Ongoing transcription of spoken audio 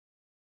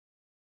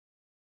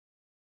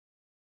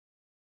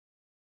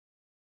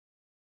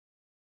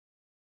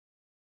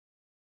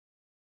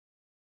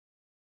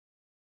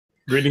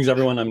Greetings,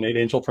 everyone. I'm Nate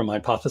Angel from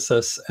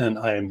Hypothesis, and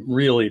I am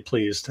really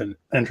pleased to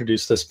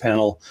introduce this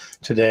panel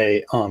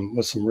today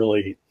with some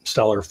really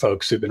stellar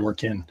folks who've been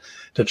working in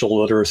digital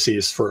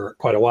literacies for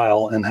quite a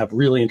while and have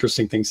really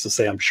interesting things to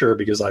say, I'm sure,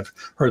 because I've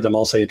heard them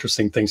all say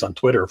interesting things on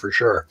Twitter for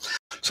sure.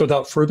 So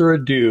without further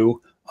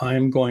ado,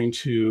 I'm going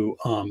to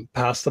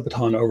pass the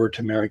baton over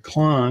to Mary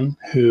Klon,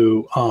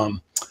 who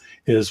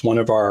is one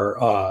of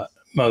our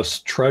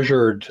most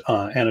treasured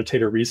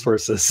annotator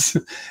resources.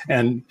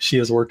 And she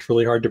has worked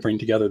really hard to bring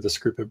together this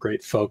group of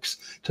great folks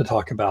to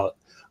talk about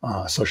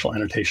social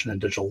annotation and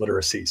digital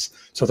literacies.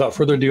 So without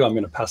further ado, I'm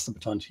going to pass the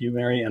baton to you,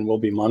 Mary, and we'll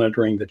be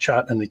monitoring the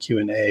chat and the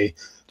Q&A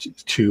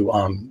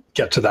to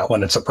get to that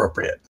when it's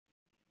appropriate.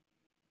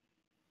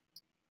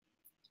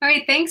 All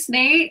right, thanks,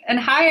 Nate. And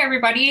hi,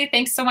 everybody.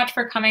 Thanks so much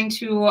for coming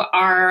to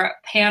our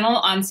panel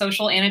on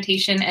social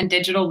annotation and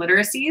digital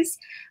literacies.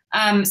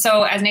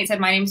 So as Nate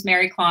said, my name's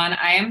Mary Klon.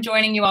 I am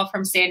joining you all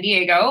from San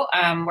Diego,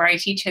 where I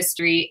teach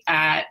history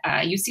at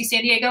UC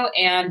San Diego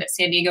and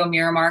San Diego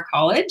Miramar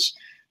College.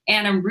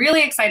 And I'm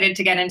really excited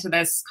to get into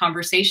this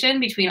conversation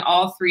between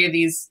all three of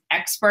these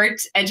expert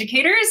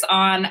educators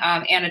on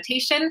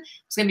annotation.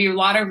 There's going to be a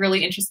lot of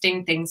really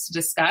interesting things to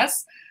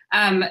discuss.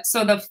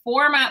 So the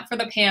format for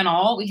the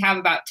panel, we have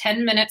about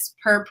 10 minutes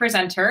per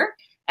presenter.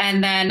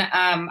 And then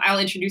I'll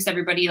introduce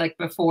everybody like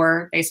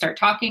before they start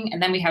talking.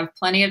 And then we have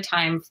plenty of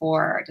time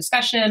for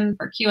discussion,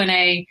 for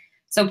Q&A.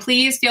 So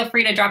please feel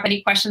free to drop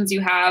any questions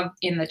you have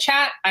in the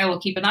chat. I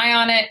will keep an eye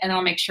on it, and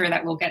I'll make sure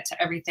that we'll get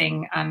to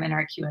everything in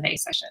our Q&A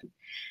session.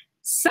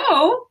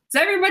 So is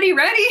everybody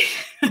ready?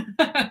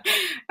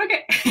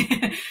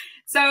 Okay.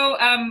 So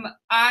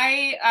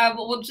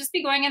we'll just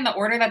be going in the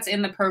order that's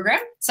in the program.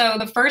 So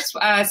the first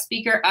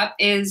speaker up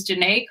is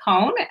Janae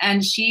Cohn,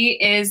 and she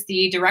is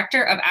the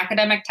Director of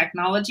Academic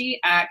Technology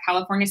at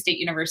California State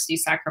University,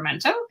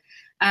 Sacramento.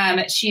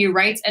 She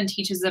writes and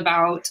teaches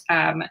about,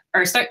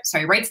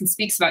 writes and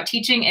speaks about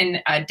teaching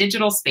in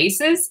digital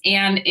spaces,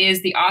 and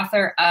is the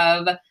author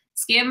of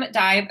Skim,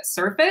 Dive,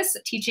 Surface,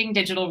 Teaching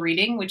Digital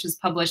Reading, which is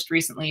published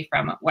recently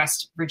from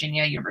West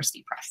Virginia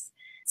University Press.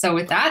 So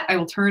with that, I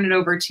will turn it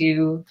over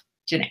to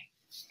Janae.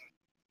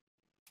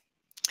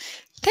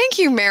 Thank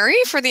you, Mary,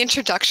 for the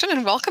introduction,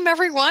 and welcome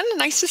everyone.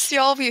 Nice to see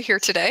all of you here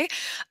today.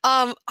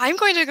 I'm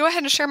going to go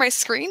ahead and share my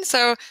screen.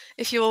 So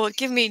if you'll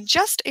give me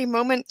just a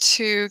moment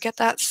to get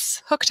that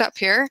hooked up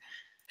here.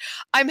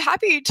 I'm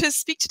happy to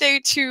speak today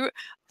to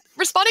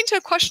responding to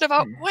a question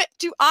about what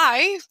do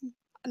I,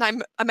 and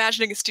I'm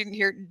imagining a student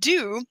here,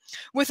 do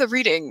with a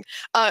reading,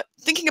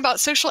 thinking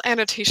about social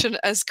annotation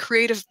as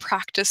creative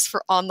practice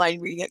for online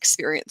reading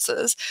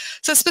experiences.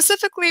 So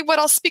specifically, what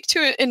I'll speak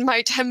to in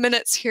my 10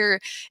 minutes here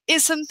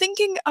is some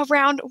thinking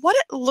around what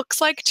it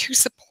looks like to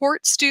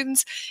support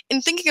students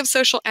in thinking of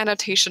social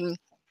annotation,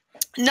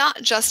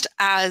 not just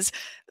as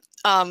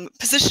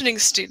positioning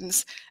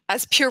students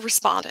as pure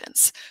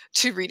respondents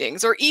to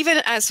readings, or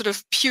even as sort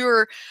of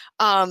pure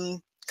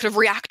kind of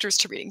reactors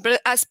to reading,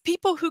 but as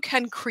people who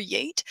can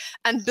create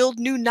and build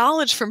new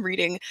knowledge from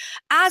reading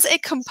as a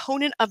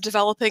component of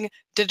developing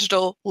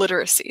digital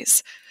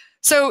literacies.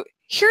 So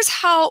here's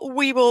how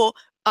we will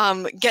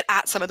get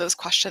at some of those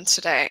questions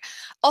today.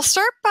 I'll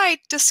start by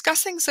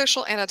discussing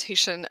social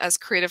annotation as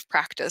creative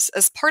practice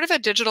as part of a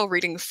digital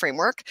reading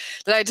framework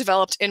that I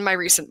developed in my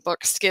recent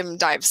book, Skim,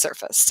 Dive,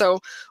 Surface.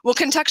 So we'll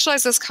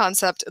contextualize this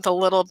concept with a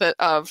little bit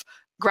of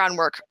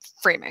groundwork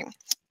framing.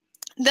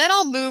 Then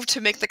I'll move to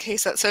make the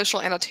case that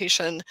social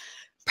annotation,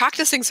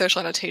 practicing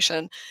social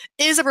annotation,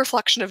 is a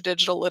reflection of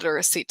digital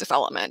literacy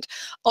development.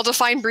 I'll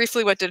define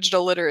briefly what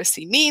digital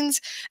literacy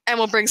means, and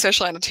we'll bring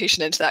social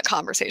annotation into that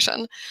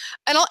conversation.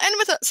 And I'll end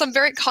with some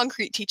very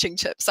concrete teaching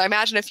tips. I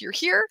imagine if you're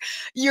here,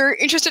 you're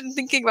interested in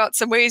thinking about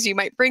some ways you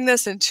might bring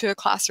this into a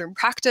classroom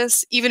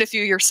practice, even if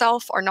you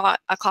yourself are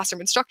not a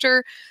classroom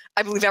instructor.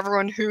 I believe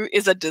everyone who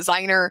is a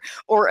designer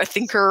or a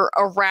thinker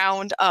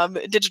around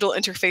digital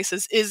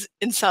interfaces is,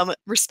 in some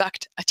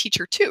respect, a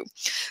teacher too.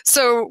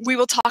 So we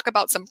will talk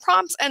about some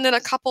prompts and then a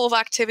couple of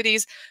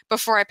activities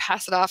before I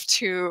pass it off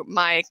to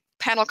my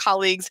panel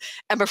colleagues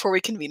and before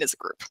we convene as a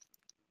group.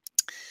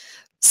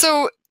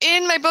 So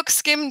in my book,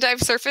 Skim,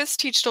 Dive, Surface,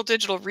 Teach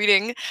Digital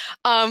Reading,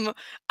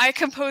 I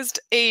composed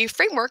a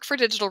framework for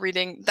digital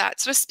reading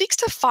that sort of speaks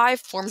to 5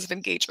 forms of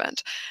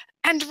engagement.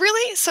 And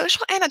really,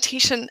 social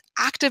annotation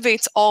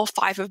activates all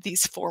 5 of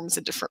these forms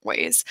in different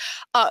ways.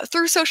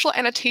 Through social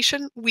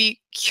annotation, we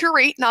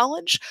curate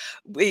knowledge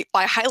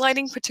by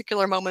highlighting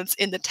particular moments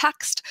in the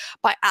text,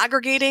 by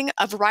aggregating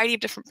a variety of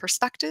different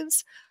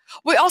perspectives.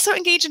 We also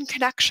engage in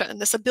connection,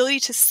 this ability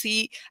to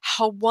see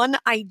how one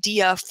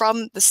idea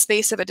from the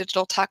space of a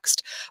digital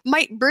text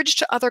might bridge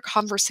to other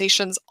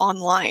conversations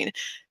online.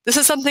 This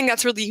is something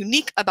that's really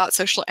unique about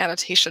social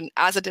annotation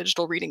as a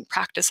digital reading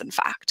practice, in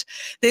fact.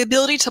 The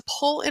ability to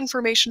pull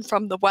information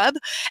from the web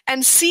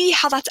and see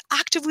how that's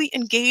actively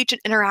engaged in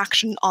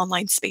interaction in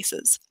online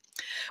spaces.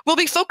 We'll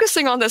be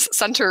focusing on this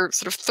center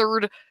sort of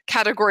third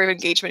category of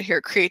engagement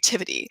here,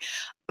 creativity,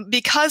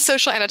 because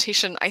social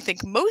annotation, I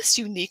think, most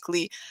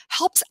uniquely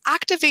helps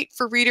activate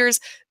for readers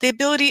the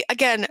ability,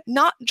 again,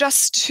 not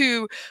just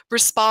to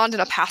respond in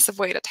a passive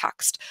way to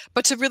text,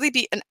 but to really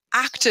be an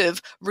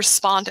active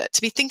respondent,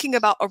 to be thinking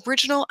about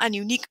original and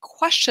unique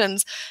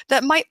questions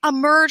that might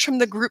emerge from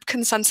the group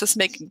consensus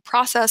making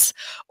process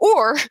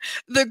or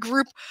the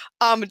group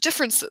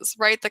differences,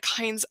 right? The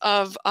kinds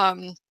of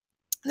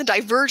the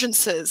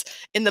divergences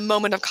in the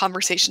moment of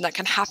conversation that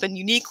can happen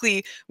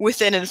uniquely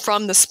within and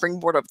from the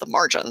springboard of the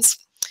margins.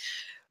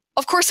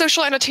 Of course,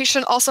 social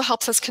annotation also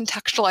helps us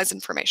contextualize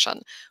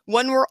information.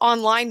 When we're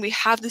online, we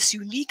have this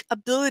unique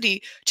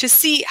ability to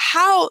see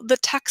how the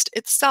text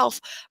itself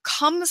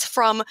comes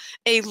from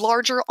a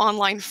larger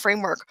online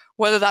framework,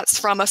 whether that's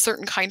from a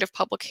certain kind of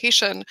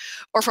publication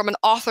or from an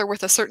author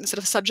with a certain set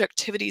of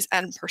subjectivities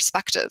and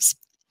perspectives.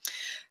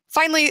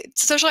 Finally,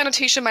 social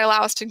annotation might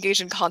allow us to engage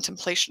in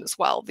contemplation as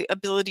well, the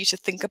ability to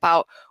think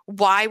about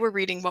why we're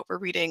reading what we're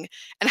reading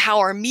and how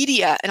our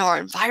media and our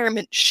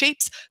environment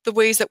shapes the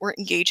ways that we're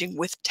engaging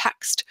with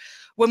text.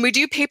 When we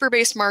do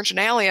paper-based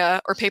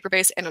marginalia or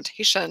paper-based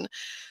annotation,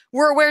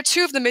 we're aware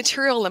too of the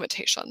material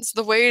limitations,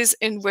 the ways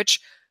in which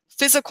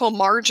physical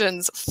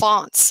margins,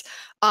 fonts,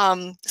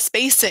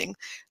 spacing,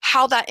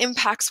 how that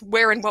impacts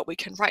where and what we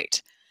can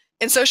write.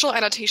 In social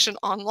annotation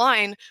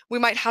online, we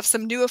might have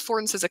some new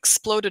affordances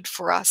exploded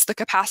for us, the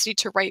capacity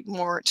to write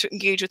more, to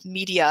engage with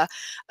media,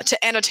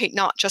 to annotate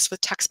not just with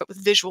text, but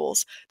with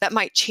visuals that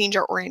might change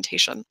our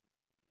orientation.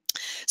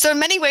 So in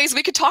many ways,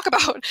 we could talk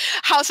about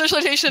how social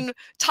annotation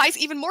ties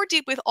even more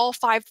deep with all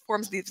 5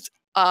 forms of these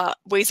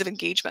ways of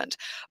engagement.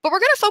 But we're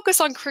going to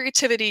focus on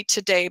creativity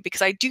today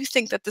because I do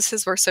think that this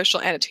is where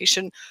social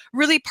annotation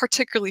really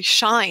particularly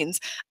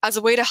shines as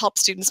a way to help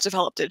students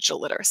develop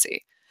digital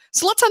literacy.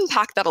 So let's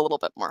unpack that a little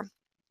bit more. And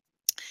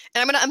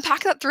I'm going to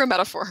unpack that through a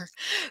metaphor.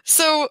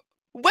 So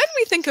when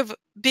we think of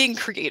being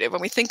creative,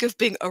 when we think of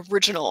being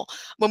original,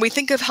 when we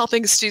think of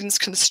helping students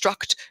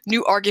construct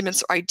new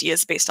arguments or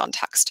ideas based on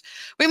text,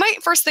 we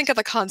might first think of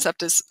the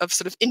concept of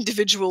sort of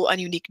individual and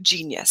unique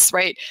genius,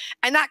 right?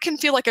 And that can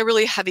feel like a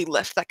really heavy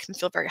lift. That can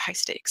feel very high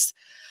stakes.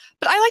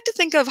 But I like to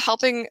think of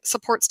helping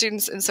support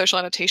students in social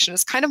annotation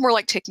as kind of more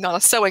like taking on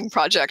a sewing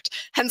project,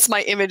 hence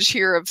my image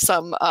here of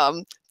some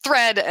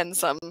thread and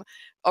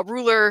a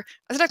ruler.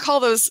 I'm going to call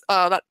those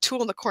that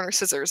tool in the corner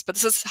scissors, but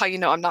this is how you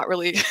know I'm not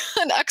really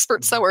an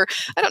expert sewer.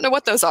 I don't know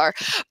what those are.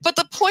 But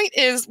the point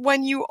is,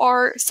 when you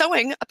are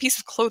sewing a piece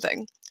of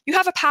clothing, you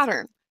have a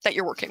pattern that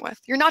you're working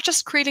with. You're not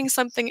just creating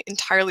something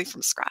entirely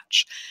from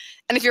scratch.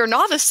 And if you're a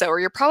novice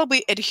sewer, you're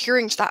probably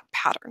adhering to that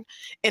pattern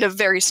in a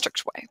very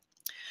strict way.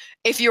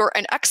 If you're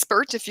an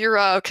expert, if you're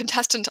a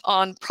contestant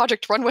on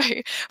Project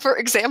Runway, for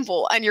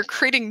example, and you're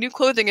creating new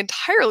clothing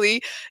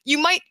entirely, you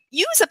might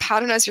use a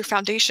pattern as your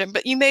foundation,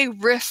 but you may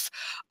riff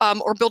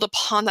or build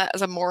upon that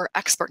as a more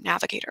expert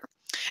navigator.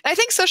 And I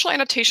think social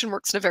annotation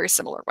works in a very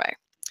similar way.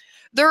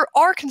 There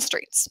are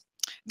constraints.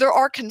 There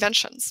are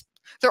conventions.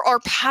 There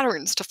are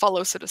patterns to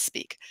follow, so to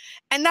speak.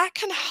 And that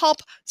can help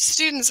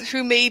students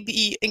who may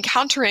be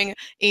encountering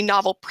a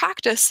novel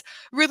practice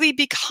really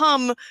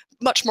become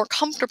much more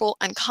comfortable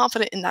and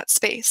confident in that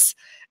space.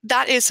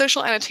 That is,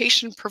 social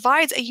annotation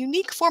provides a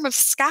unique form of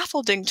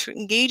scaffolding to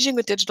engaging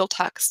with digital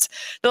texts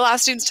that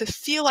allows students to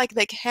feel like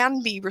they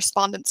can be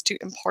respondents to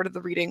and part of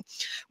the reading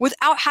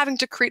without having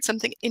to create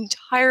something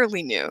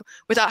entirely new,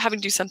 without having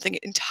to do something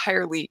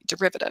entirely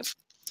derivative.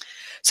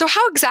 So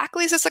how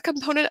exactly is this a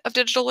component of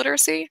digital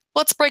literacy?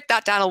 Let's break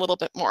that down a little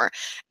bit more.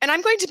 And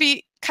I'm going to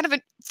be kind of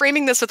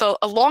framing this with a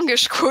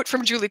longish quote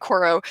from Julie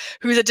Coro,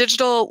 who's a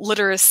digital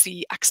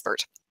literacy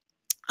expert.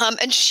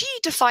 And she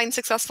defines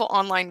successful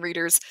online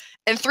readers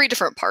in 3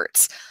 different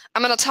parts.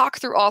 I'm going to talk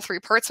through all 3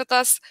 parts with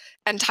us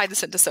and tie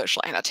this into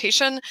social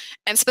annotation,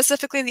 and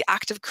specifically the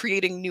act of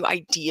creating new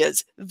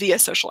ideas via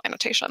social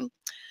annotation.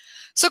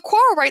 So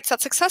Quora writes that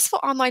successful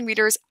online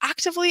readers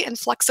actively and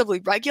flexibly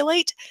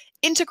regulate,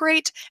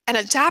 integrate, and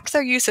adapt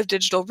their use of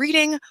digital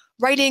reading,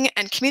 writing,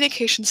 and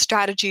communication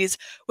strategies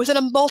within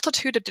a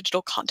multitude of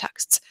digital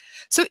contexts.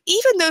 So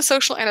even though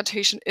social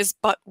annotation is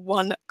but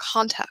one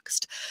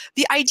context,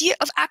 the idea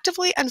of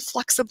actively and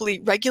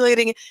flexibly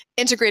regulating,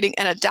 integrating,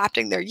 and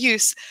adapting their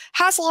use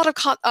has a lot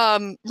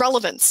of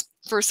relevance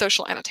for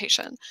social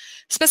annotation,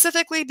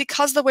 specifically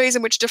because the ways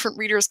in which different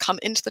readers come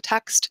into the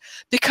text,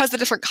 because the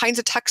different kinds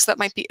of text that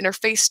might be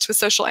interfaced with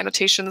social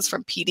annotations,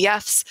 from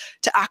PDFs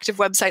to active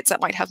websites that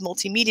might have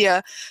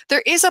multimedia,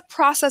 there is a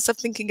process of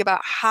thinking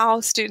about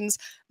how students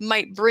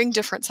might bring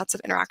different sets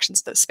of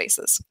interactions to those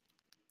spaces.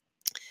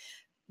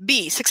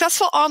 B,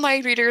 successful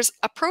online readers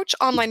approach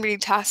online reading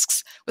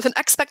tasks with an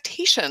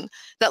expectation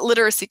that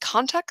literacy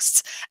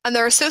contexts and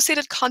their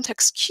associated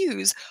context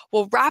cues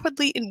will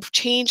rapidly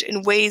change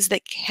in ways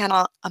they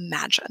cannot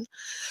imagine.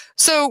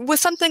 So with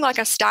something like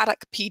a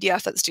static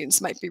PDF that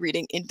students might be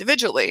reading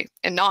individually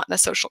and not in a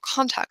social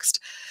context,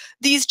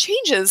 these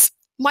changes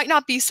might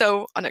not be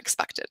so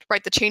unexpected,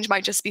 right? The change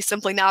might just be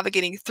simply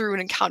navigating through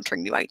and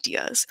encountering new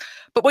ideas.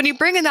 But when you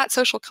bring in that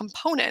social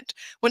component,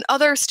 when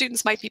other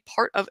students might be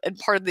part and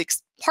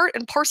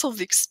parcel of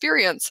the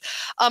experience,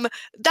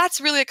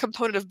 that's really a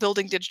component of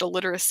building digital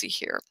literacy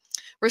here,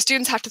 where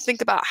students have to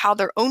think about how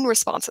their own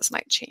responses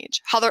might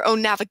change, how their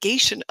own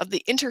navigation of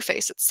the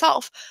interface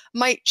itself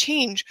might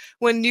change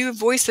when new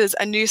voices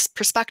and new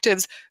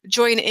perspectives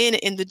join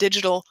in the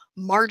digital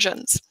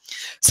margins.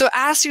 So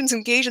as students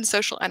engage in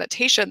social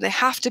annotation, they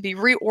have to be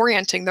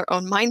reorienting their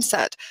own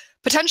mindset,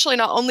 potentially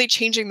not only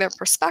changing their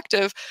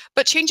perspective,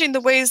 but changing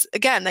the ways,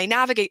 again, they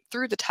navigate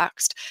through the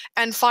text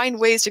and find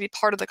ways to be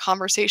part of the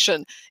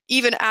conversation,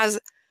 even as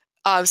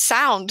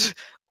sound,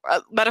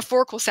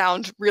 metaphorical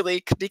sound,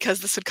 really, because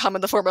this would come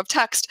in the form of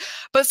text,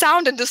 but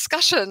sound and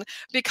discussion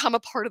become a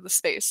part of the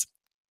space.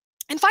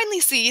 And finally,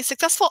 C,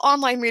 successful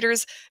online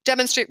readers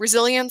demonstrate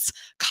resilience,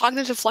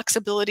 cognitive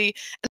flexibility,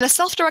 and a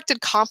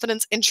self-directed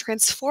confidence in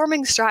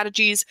transforming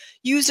strategies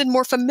used in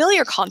more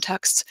familiar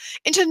contexts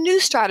into new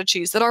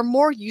strategies that are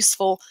more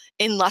useful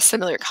in less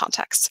familiar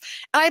contexts.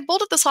 And I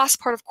bolded this last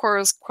part of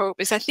Cora's quote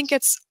because I think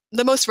it's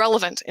the most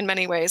relevant in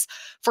many ways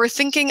for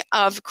thinking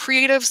of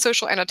creative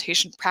social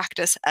annotation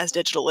practice as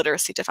digital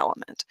literacy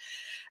development.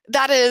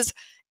 That is,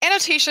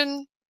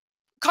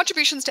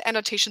 contributions to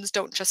annotations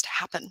don't just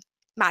happen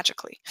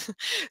magically.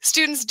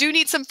 Students do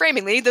need some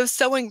framing. They need those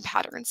sewing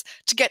patterns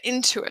to get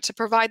into it, to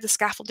provide the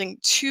scaffolding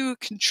to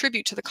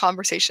contribute to the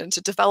conversation,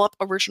 to develop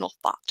original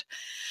thought.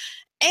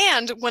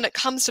 And when it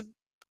comes to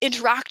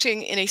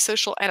interacting in a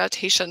social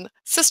annotation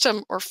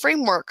system or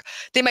framework,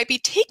 they might be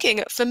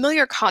taking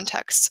familiar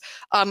contexts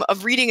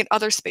of reading in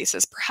other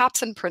spaces,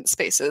 perhaps in print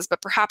spaces,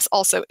 but perhaps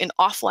also in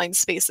offline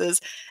spaces,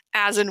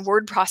 as in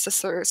word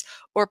processors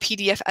or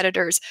PDF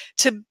editors,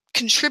 to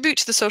contribute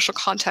to the social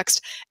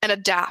context and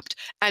adapt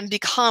and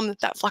become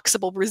that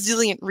flexible,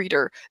 resilient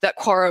reader that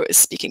Cora is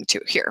speaking to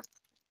here.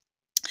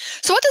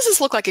 So what does this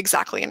look like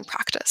exactly in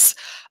practice?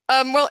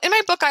 Well, in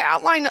my book, I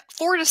outline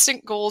 4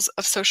 distinct goals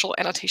of social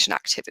annotation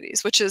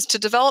activities, which is to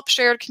develop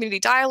shared community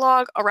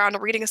dialogue around a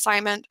reading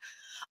assignment,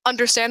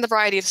 understand the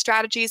variety of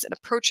strategies and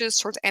approaches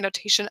towards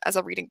annotation as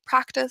a reading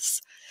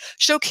practice,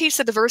 showcase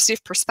the diversity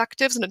of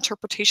perspectives and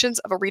interpretations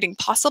of a reading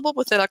possible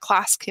within a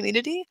class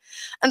community,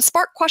 and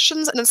spark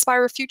questions and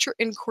inspire future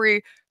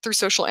inquiry through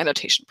social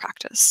annotation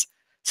practice.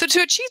 So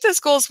to achieve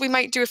those goals, we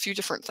might do a few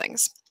different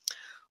things.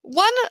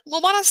 One,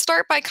 we'll want to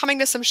start by coming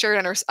to some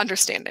shared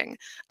understanding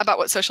about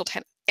what social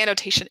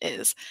annotation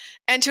is.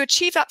 And to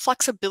achieve that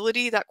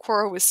flexibility that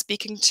Cora was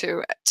speaking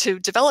to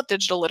develop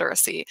digital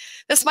literacy,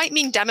 this might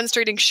mean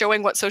demonstrating,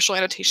 showing what social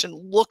annotation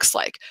looks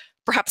like,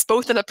 perhaps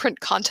both in a print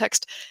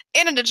context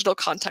and a digital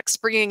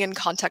context, bringing in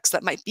contexts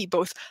that might be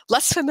both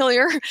less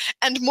familiar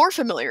and more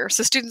familiar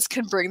so students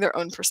can bring their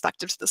own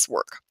perspective to this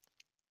work.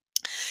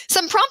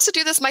 Some prompts to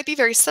do this might be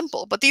very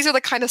simple, but these are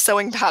the kind of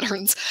sewing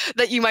patterns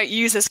that you might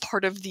use as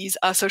part of these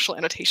social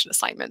annotation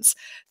assignments.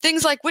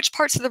 Things like, which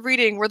parts of the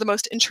reading were the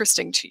most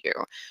interesting to you?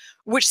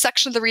 Which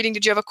section of the reading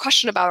did you have a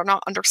question about or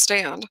not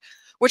understand?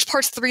 Which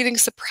parts of the reading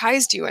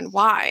surprised you and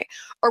why?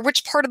 Or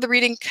which part of the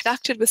reading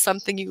connected with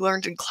something you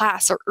learned in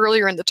class or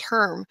earlier in the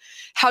term?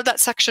 How did that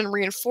section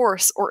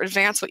reinforce or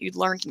advance what you'd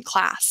learned in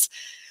class?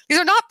 These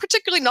are not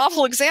particularly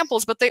novel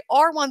examples, but they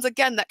are ones,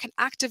 again, that can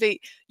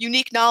activate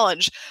unique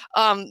knowledge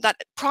that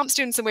prompt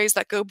students in ways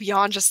that go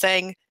beyond just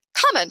saying,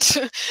 comment,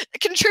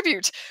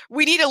 contribute.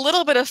 We need a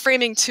little bit of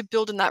framing to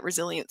build in that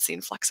resiliency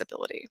and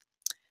flexibility.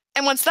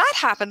 And once that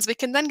happens, we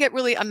can then get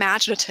really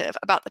imaginative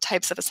about the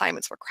types of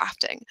assignments we're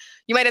crafting.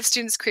 You might have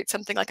students create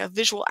something like a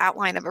visual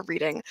outline of a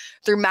reading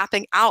through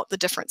mapping out the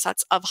different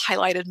sets of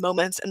highlighted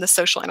moments in the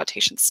social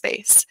annotation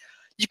space.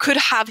 You could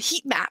have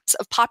heat maps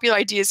of popular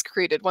ideas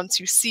created once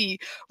you see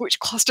which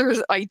clusters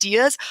of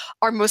ideas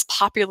are most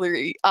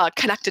popularly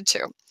connected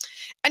to.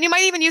 And you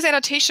might even use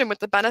annotation with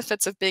the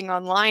benefits of being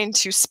online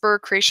to spur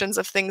creations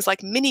of things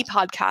like mini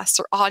podcasts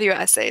or audio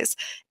essays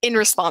in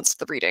response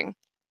to the reading.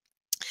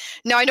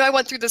 Now, I know I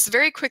went through this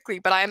very quickly,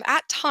 but I am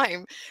at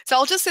time. So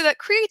I'll just say that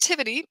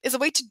creativity is a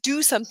way to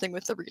do something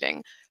with the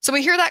reading. So when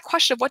we hear that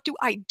question of what do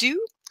I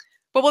do?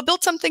 Well, we'll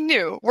build something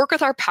new, work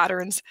with our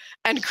patterns,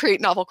 and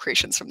create novel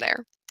creations from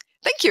there.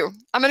 Thank you.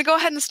 I'm going to go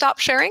ahead and stop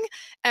sharing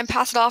and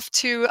pass it off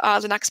to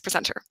the next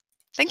presenter.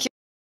 Thank you.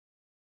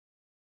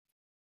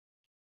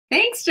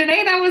 Thanks,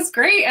 Janae. That was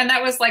great. And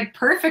that was like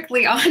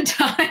perfectly on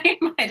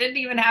time. I didn't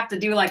even have to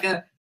do like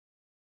a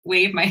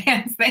wave my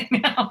hands thing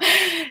now.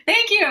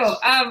 Thank you.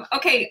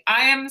 Okay,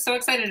 I am so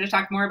excited to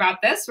talk more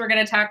about this. We're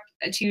going to talk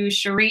to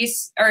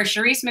Charisse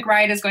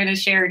McBride is going to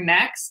share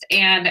next.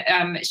 And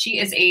she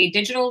is a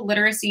digital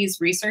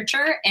literacies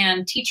researcher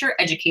and teacher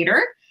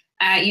educator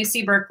at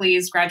UC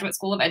Berkeley's Graduate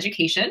School of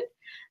Education.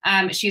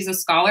 She's a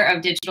scholar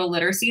of digital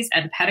literacies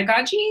and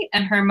pedagogy,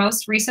 and her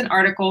most recent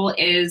article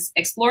is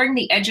Exploring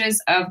the Edges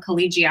of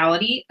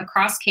Collegiality, a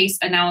cross-case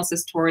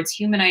analysis towards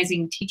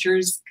humanizing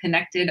teachers'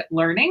 connected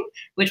learning,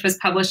 which was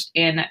published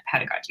in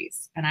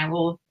Pedagogies. And I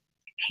will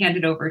hand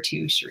it over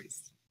to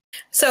Charisse.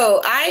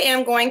 So I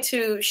am going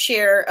to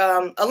share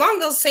along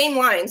those same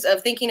lines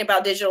of thinking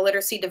about digital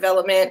literacy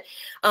development,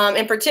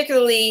 and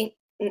particularly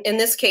in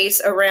this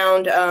case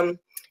around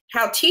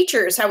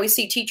how we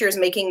see teachers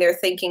making their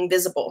thinking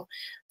visible.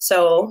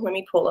 So let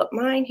me pull up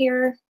mine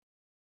here.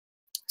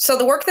 So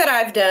the work that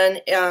I've done,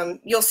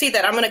 you'll see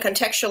that I'm going to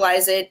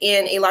contextualize it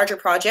in a larger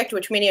project,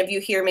 which many of you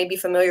here may be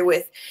familiar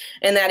with,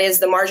 and that is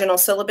the Marginal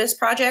Syllabus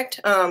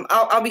Project.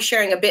 I'll be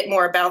sharing a bit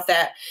more about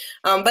that.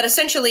 But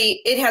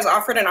essentially, it has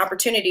offered an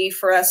opportunity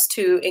for us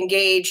to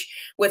engage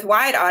with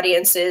wide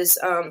audiences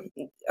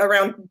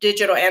around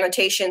digital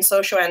annotation,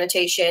 social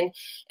annotation,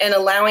 and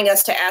allowing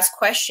us to ask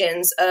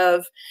questions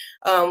of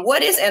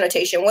what is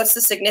annotation? What's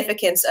the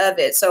significance of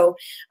it? So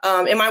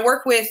in my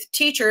work with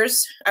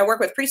teachers, I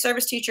work with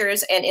pre-service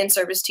teachers and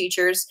in-service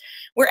teachers.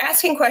 We're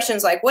asking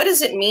questions like, what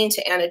does it mean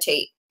to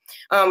annotate?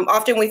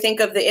 Often we think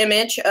of the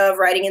image of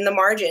writing in the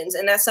margins,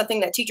 and that's something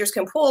that teachers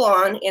can pull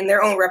on in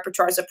their own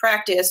repertoires of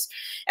practice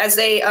as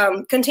they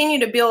continue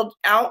to build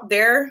out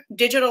their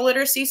digital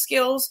literacy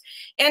skills,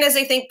 and as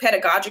they think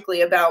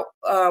pedagogically about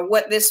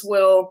what this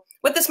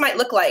might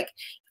look like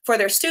for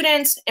their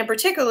students, and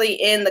particularly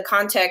in the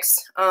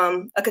context,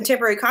 a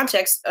contemporary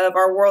context of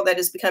our world that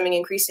is becoming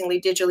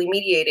increasingly digitally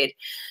mediated.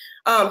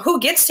 Who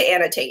gets to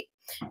annotate?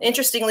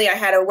 Interestingly, I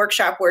had a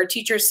workshop where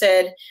teachers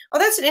said, oh,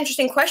 that's an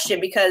interesting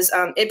question because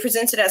it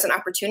presents it as an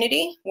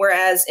opportunity,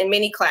 whereas in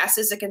many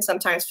classes, it can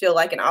sometimes feel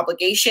like an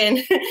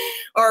obligation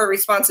or a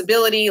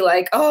responsibility,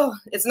 like, oh,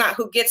 it's not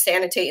who gets to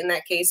annotate in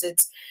that case,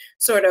 it's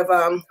sort of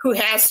who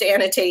has to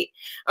annotate.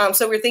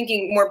 So we're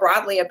thinking more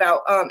broadly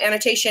about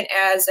annotation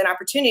as an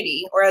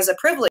opportunity or as a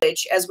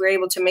privilege as we're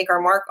able to make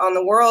our mark on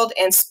the world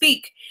and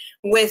speak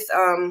with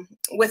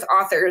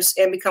authors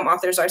and become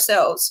authors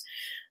ourselves.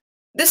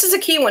 This is a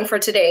key one for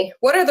today.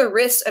 What are the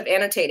risks of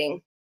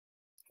annotating?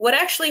 What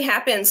actually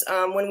happens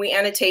when we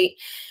annotate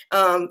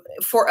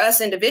for us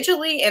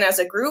individually and as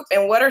a group?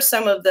 And what are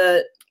some of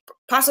the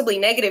possibly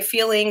negative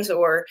feelings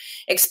or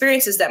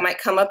experiences that might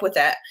come up with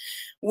that?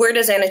 Where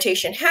does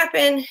annotation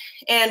happen?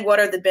 And what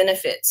are the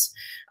benefits?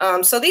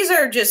 So these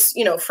are just,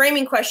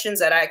 framing questions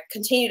that I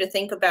continue to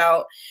think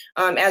about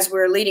as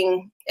we're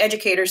leading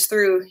educators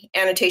through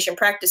annotation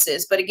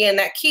practices. But again,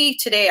 that key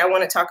today I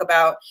want to talk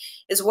about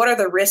is what are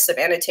the risks of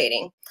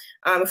annotating?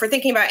 If we're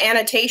thinking about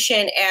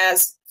annotation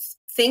as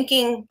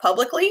thinking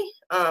publicly,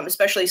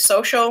 especially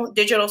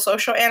digital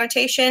social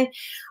annotation,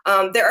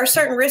 there are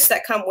certain risks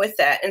that come with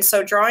that. And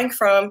so drawing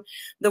from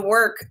the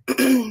work,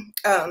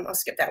 I'll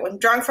skip that one,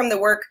 drawing from the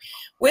work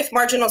with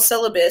Marginal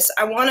Syllabus,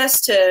 I want us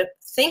to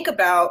think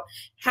about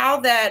how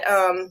that,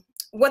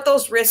 what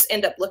those risks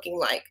end up looking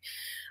like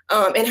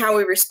and how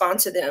we respond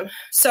to them.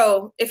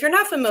 So if you're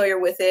not familiar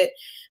with it,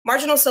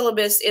 Marginal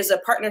Syllabus is a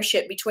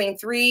partnership between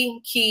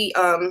three key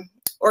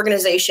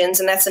organizations,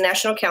 and that's the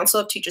National Council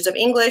of Teachers of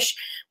English,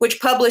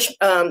 which publish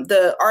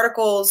the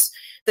articles,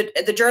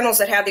 the journals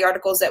that have the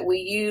articles that we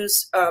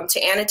use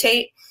to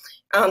annotate,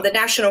 the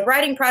National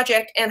Writing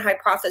Project, and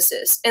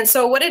Hypothesis. And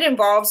so what it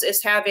involves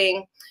is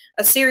having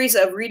a series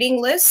of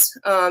reading lists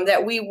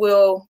that we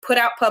will put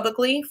out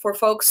publicly for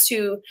folks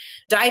to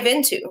dive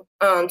into,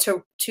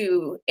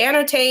 to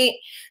annotate,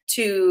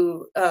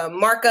 to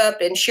mark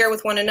up and share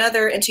with one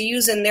another, and to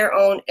use in their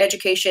own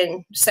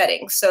education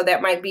settings. So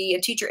that might be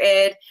a teacher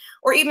ed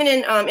or even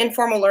in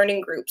informal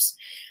learning groups.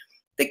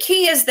 The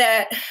key is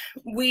that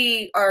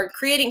we are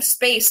creating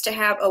space to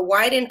have a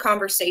widened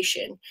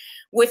conversation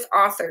with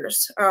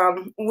authors,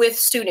 with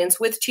students,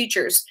 with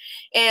teachers.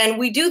 And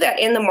we do that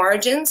in the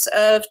margins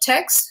of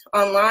text,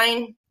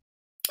 online,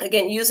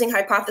 again, using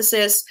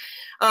Hypothesis,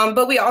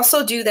 but we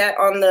also do that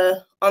on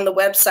the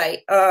website.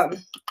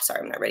 Sorry,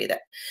 I'm not ready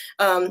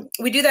that.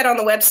 We do that on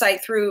the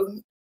website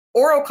through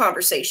oral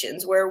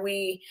conversations where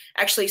we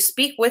actually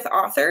speak with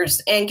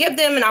authors and give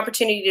them an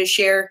opportunity to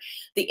share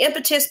the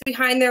impetus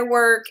behind their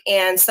work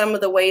and some of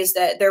the ways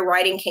that their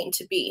writing came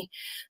to be.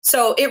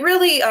 So it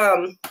really,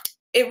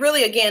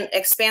 again,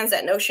 expands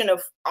that notion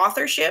of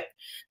authorship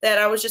that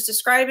I was just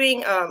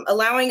describing,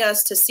 allowing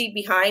us to see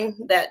behind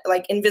that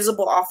like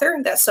invisible author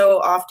that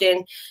so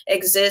often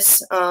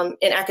exists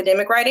in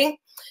academic writing.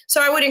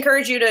 So I would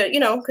encourage you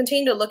to,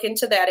 continue to look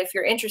into that if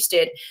you're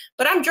interested.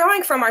 But I'm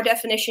drawing from our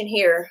definition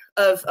here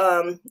of,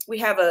 we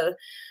have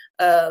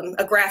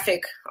a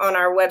graphic on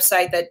our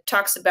website that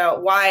talks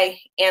about why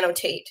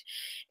annotate.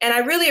 And I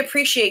really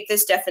appreciate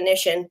this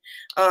definition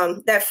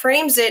that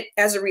frames it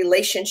as a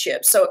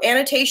relationship. So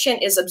annotation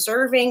is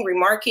observing,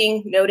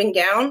 remarking, noting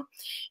down.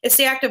 It's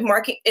the act of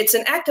marking. It's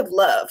an act of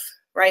love,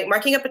 right?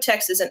 Marking up a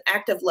text is an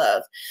act of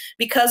love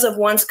because of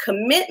one's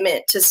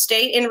commitment to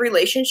stay in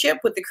relationship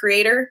with the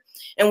creator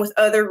and with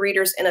other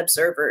readers and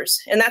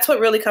observers. And that's what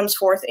really comes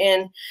forth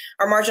in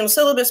our Marginal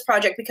Syllabus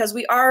project, because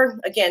we are,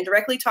 again,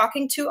 directly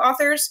talking to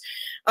authors,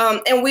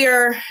 and we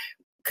are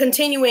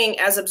continuing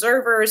as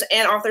observers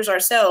and authors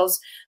ourselves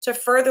to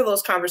further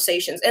those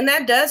conversations. And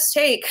that does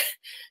take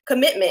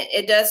commitment.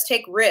 It does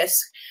take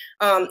risk.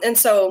 And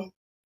so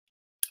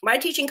my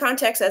teaching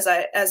context,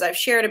 as I've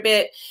shared a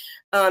bit,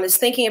 is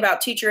thinking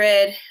about teacher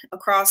ed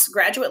across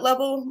graduate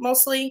level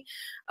mostly,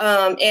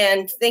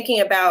 and thinking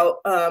about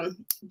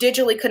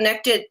digitally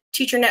connected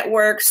teacher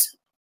networks,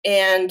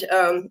 and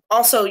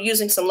also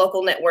using some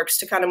local networks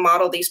to kind of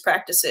model these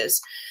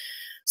practices.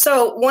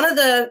 So one of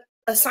the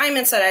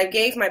assignments that I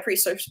gave my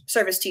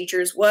pre-service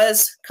teachers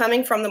was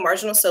coming from the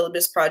Marginal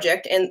Syllabus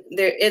Project, and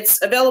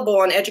it's available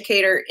on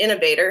Educator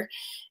Innovator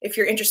if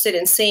you're interested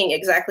in seeing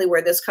exactly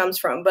where this comes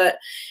from. But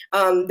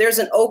there's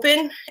an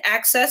open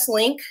access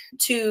link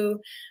to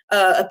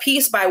a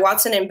piece by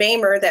Watson and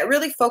Bamer that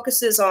really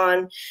focuses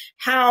on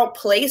how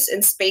place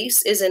and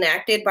space is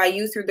enacted by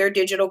youth through their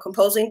digital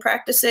composing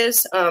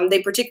practices.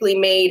 They particularly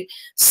made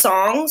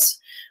songs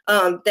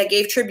that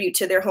gave tribute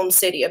to their home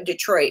city of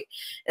Detroit.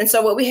 And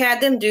so what we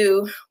had them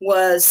do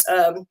was,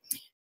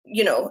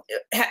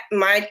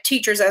 my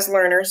teachers as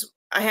learners,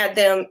 I had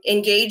them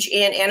engage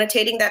in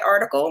annotating that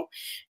article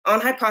on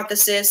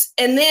hypothesis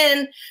and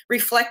then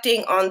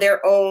reflecting on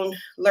their own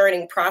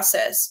learning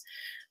process.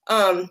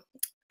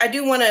 I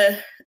do want to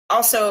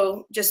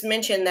also just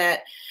mention that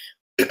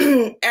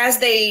as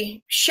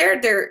they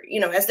shared their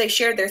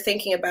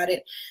thinking about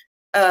it,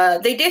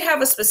 they did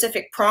have a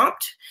specific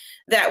prompt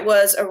that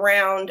was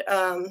around,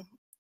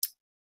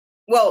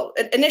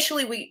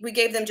 initially we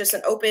gave them just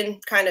an open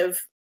kind of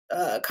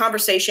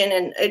conversation.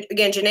 And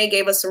again, Janae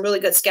gave us some really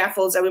good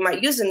scaffolds that we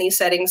might use in these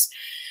settings.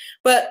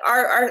 But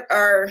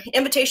our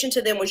invitation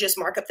to them was just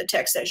mark up the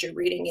text as you're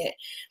reading it.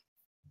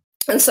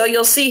 And so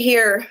you'll see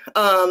here,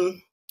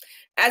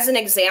 as an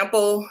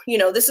example,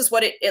 this is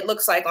what it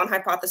looks like on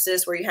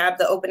hypothesis, where you have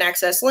the open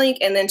access link,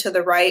 and then to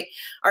the right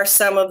are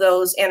some of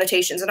those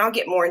annotations. And I'll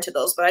get more into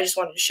those, but I just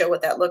wanted to show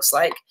what that looks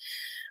like.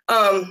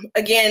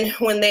 Again,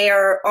 when they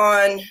are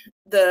on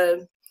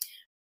the,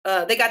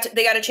 they got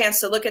a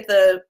chance to look at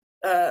the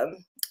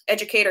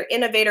Educator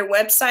Innovator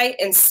website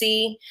and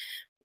see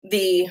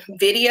the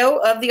video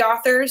of the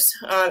authors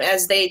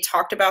as they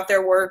talked about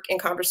their work in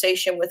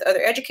conversation with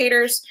other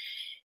educators.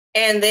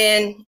 And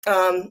then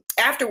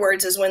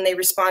afterwards is when they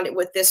responded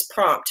with this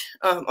prompt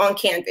on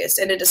Canvas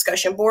and a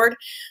discussion board.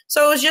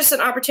 So it was just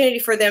an opportunity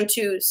for them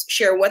to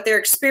share what their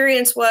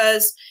experience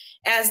was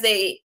as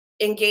they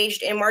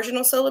engaged in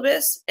marginal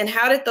syllabus, and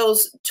how did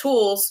those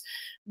tools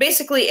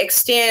basically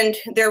extend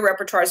their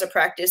repertoires of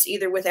practice,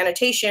 either with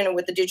annotation or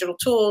with the digital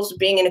tools,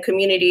 being in a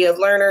community of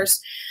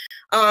learners.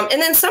 And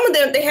then some of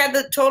them, they had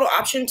the total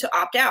option to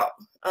opt out.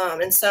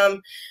 And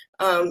some,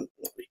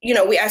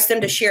 we asked them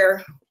to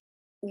share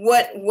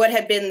what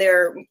had been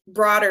their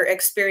broader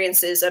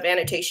experiences of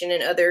annotation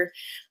and other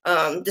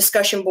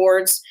discussion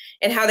boards,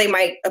 and how they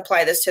might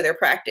apply this to their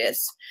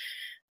practice.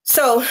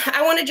 So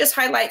I want to just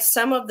highlight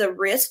some of the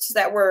risks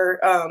that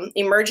were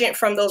emergent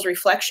from those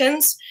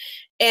reflections.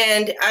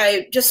 And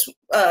I just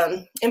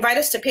invite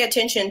us to pay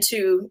attention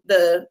to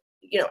the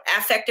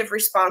affective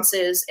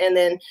responses, and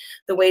then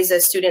the ways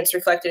that students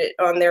reflected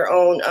on their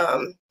own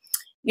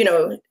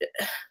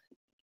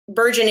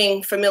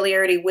burgeoning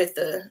familiarity with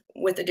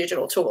the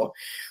digital tool.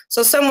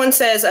 So someone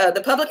says,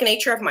 the public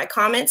nature of my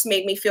comments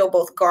made me feel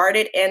both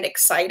guarded and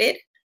excited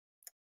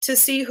to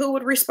see who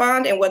would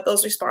respond and what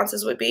those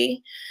responses would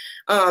be.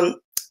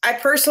 I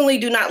personally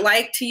do not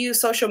like to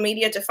use social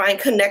media to find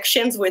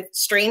connections with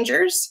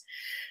strangers.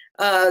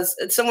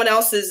 Someone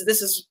else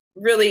this is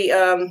really,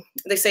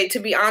 they say, to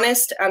be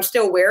honest, I'm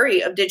still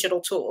wary of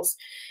digital tools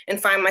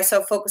and find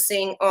myself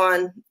focusing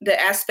on the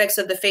aspects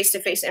of the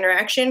face-to-face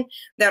interaction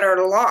that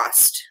are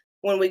lost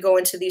when we go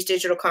into these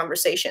digital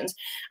conversations.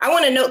 I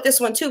want to note this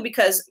one too,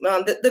 because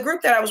the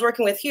group that I was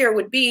working with here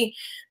would be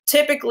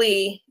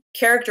typically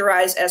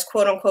characterized as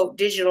quote unquote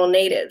digital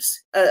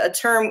natives, a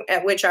term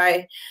at which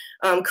I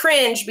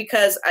cringe,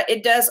 because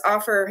it does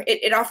offer,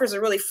 it offers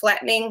a really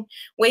flattening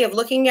way of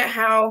looking at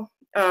how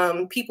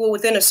people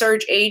within a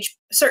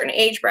certain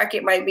age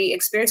bracket might be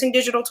experiencing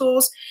digital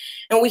tools.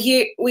 And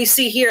we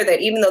see here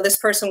that even though this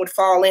person would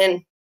fall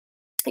in,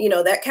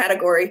 that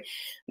category,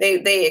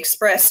 they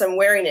express some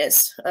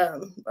wariness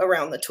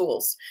around the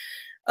tools.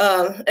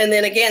 And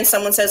then again,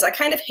 someone says, I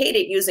kind of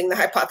hated using the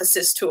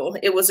hypothesis tool.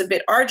 It was a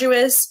bit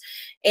arduous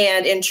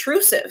and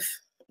intrusive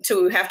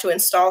to have to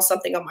install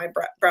something on my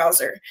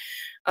browser.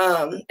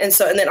 And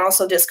then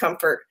also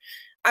discomfort.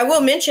 I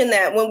will mention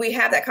that when we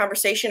have that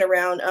conversation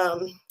around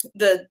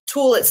the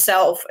tool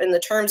itself and the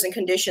terms and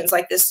conditions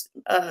like this,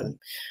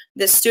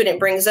 this student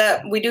brings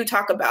up, we do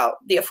talk about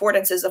the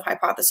affordances of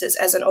hypothesis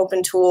as an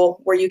open tool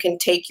where you can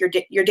take your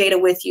data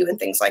with you and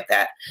things like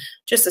that.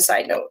 Just a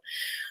side note.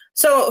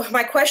 So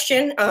my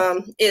question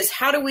is,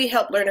 how do we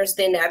help learners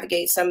then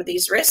navigate some of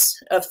these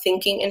risks of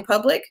thinking in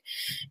public?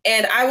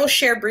 And I will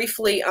share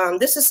briefly,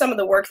 this is some of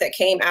the work that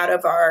came out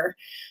of our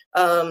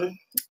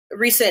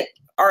recent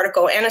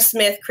article. Anna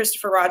Smith,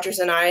 Christopher Rogers,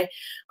 and I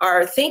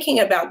are thinking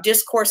about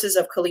discourses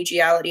of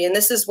collegiality. And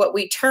this is what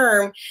we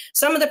term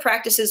some of the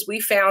practices we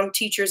found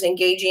teachers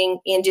engaging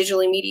in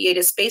digitally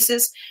mediated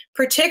spaces,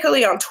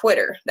 particularly on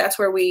Twitter. That's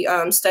where we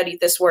studied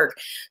this work.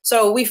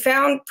 So we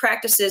found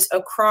practices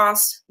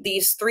across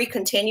these three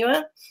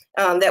continua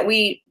that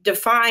we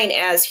define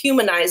as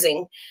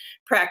humanizing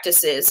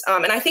practices.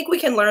 And I think we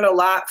can learn a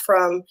lot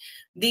from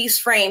these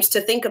frames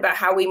to think about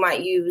how we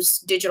might use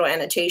digital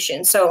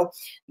annotation. So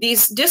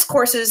these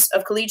discourses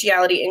of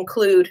collegiality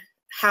include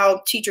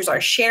how teachers are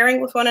sharing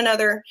with one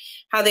another,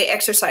 how they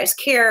exercise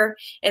care,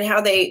 and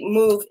how they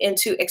move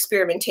into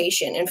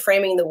experimentation and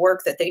framing the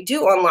work that they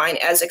do online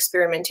as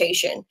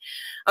experimentation.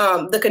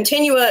 The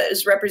continua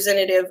is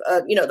representative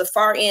of, the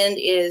far end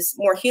is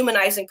more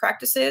humanizing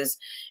practices,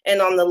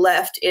 and on the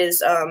left is,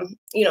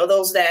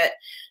 those that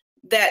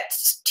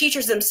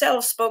teachers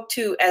themselves spoke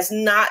to as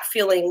not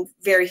feeling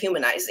very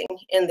humanizing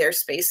in their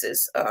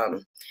spaces.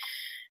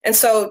 And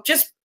so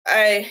just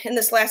in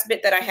this last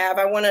bit that I have,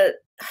 I want to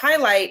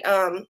highlight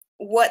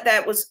what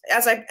that was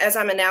as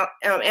I'm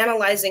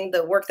analyzing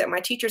the work that my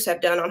teachers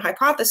have done on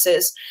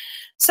hypothesis.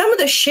 Some of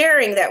the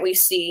sharing that we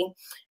see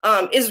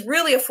is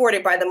really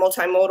afforded by the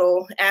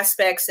multimodal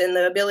aspects and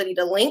the ability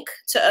to link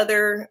to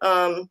other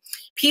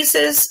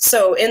pieces.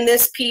 So in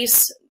this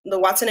piece, the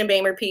Watson and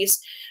Bamer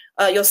piece,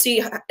 you'll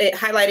see it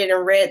highlighted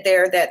in red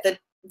there that the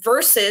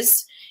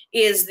verses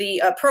is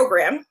the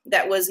program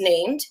that was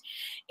named.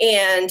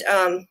 And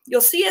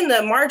you'll see in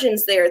the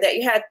margins there that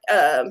you had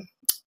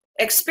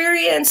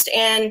experienced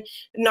and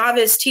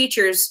novice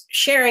teachers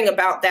sharing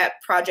about that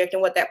project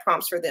and what that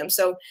prompts for them.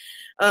 So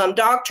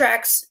Dog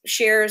Tracks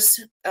shares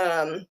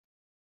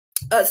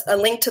a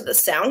link to the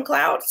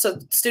SoundCloud, so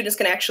students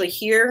can actually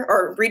hear,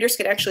 or readers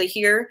can actually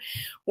hear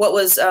what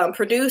was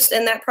produced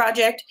in that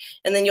project.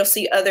 And then you'll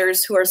see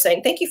others who are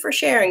saying, thank you for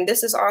sharing,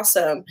 this is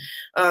awesome.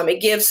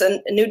 It gives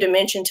a new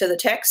dimension to the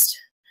text.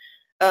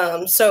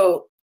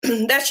 So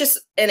that's just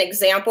an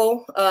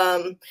example.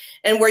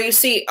 And where you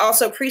see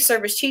also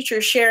pre-service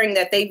teachers sharing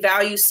that they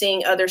value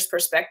seeing others'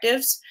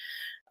 perspectives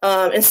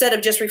instead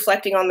of just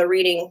reflecting on the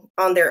reading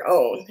on their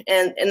own.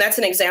 And that's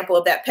an example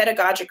of that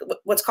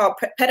what's called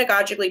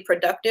pedagogically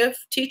productive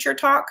teacher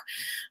talk.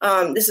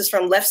 This is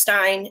from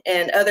Lefstein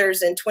and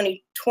others in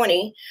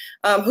 2020,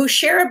 who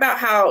share about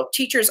how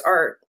teachers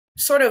are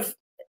sort of,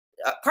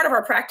 part of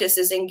our practice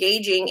is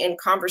engaging in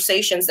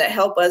conversations that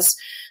help us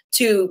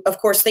to, of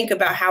course, think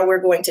about how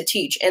we're going to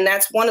teach. And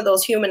that's one of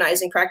those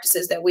humanizing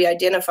practices that we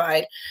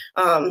identified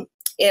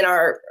in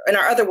our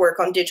other work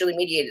on digitally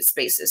mediated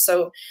spaces.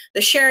 So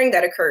the sharing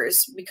that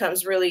occurs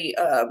becomes really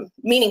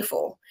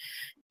meaningful.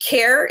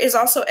 Care is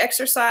also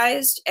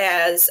exercised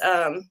as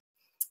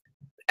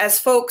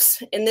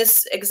folks in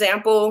this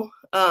example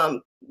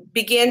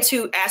begin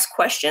to ask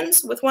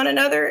questions with one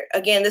another.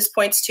 Again, this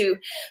points to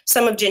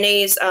some of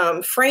Janae's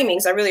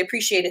framings. I really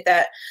appreciated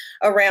that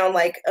around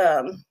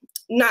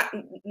not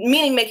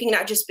meaning making,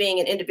 not just being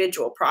an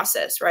individual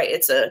process, right?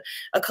 It's a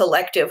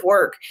collective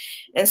work.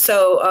 And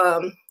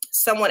so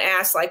someone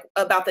asked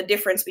about the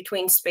difference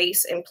between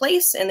space and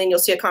place. And then you'll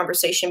see a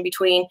conversation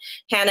between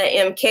Hannah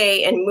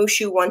MK and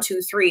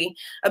Mushu123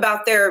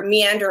 about their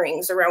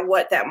meanderings around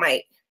what that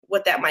might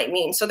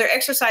mean. So they're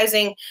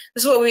exercising,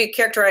 this is what we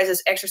characterize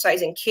as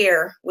exercising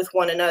care with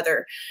one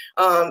another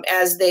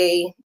as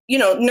they,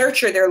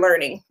 nurture their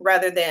learning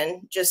rather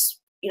than just,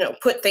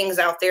 put things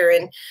out there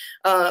and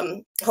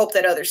hope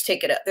that others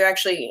take it up. They're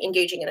actually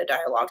engaging in a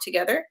dialogue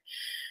together.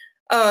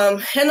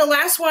 And the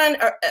last one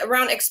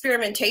around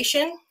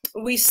experimentation,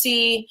 we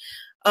see,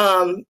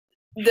 I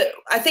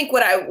think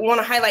what I want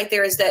to highlight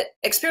there is that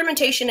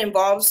experimentation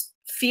involves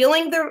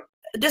feeling the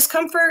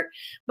discomfort,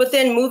 but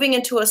then moving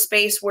into a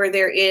space where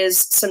there is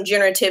some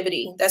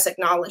generativity that's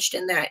acknowledged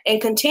in that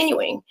and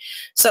continuing.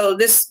 So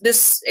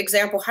this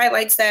example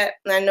highlights that.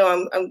 And I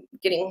know I'm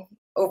getting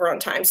over on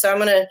time, so I'm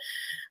going to,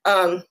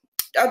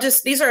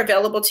 these are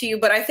available to you,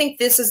 but I think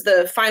this is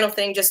the final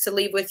thing just to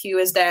leave with you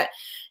is that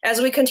as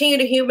we continue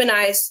to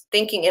humanize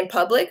thinking in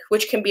public,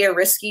 which can be a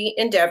risky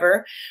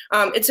endeavor,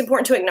 it's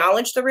important to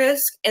acknowledge the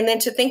risk and then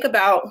to think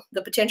about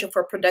the potential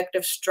for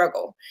productive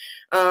struggle.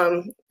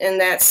 And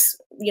that's,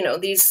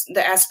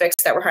 the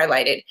aspects that were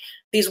highlighted.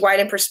 These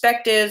widened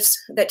perspectives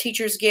that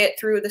teachers get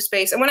through the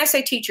space. And when I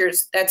say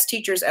teachers, that's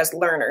teachers as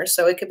learners.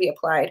 So it could be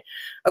applied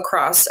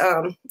across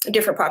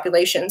different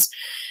populations.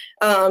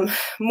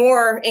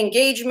 More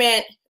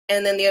engagement,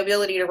 and then the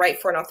ability to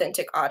write for an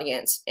authentic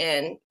audience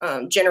and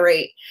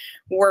generate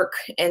work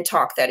and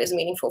talk that is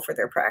meaningful for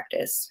their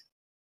practice.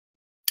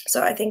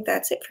 So I think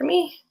that's it for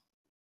me.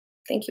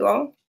 Thank you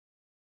all.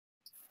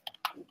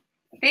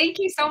 Thank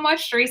you so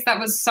much, Therese. That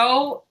was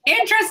so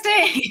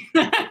interesting.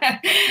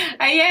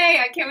 Yay,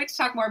 I can't wait to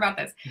talk more about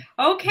this.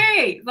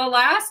 Okay, the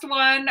last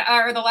one,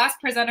 or the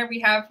last presenter we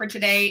have for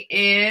today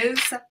is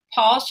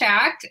Paul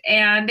Schacht,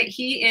 and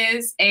he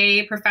is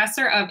a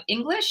professor of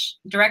English,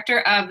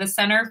 director of the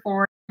Center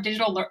for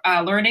Digital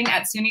Learning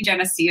at SUNY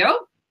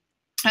Geneseo.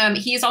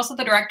 He is also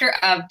the director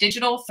of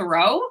Digital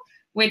Thoreau,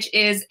 which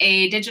is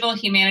a digital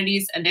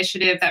humanities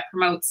initiative that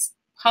promotes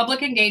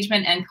public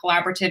engagement and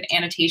collaborative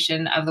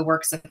annotation of the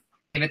works of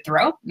David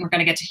Thoreau. We're going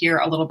to get to hear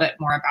a little bit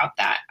more about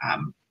that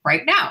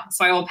right now.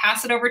 So I will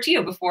pass it over to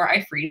you before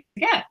I freeze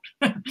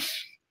again.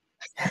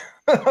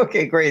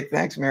 Okay, great.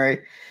 Thanks,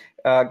 Mary.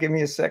 Give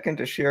me a second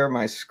to share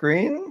my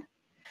screen.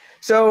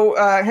 So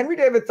Henry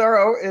David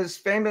Thoreau is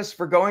famous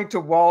for going to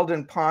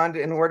Walden Pond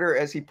in order,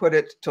 as he put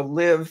it, to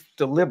live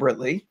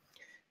deliberately.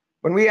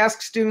 When we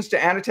ask students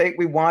to annotate,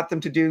 we want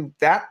them to do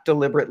that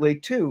deliberately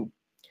too.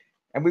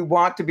 And we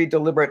want to be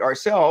deliberate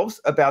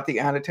ourselves about the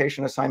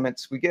annotation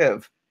assignments we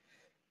give.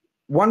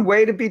 One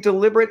way to be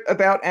deliberate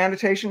about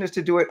annotation is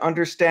to do it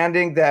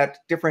understanding that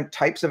different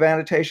types of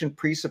annotation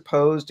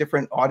presuppose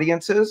different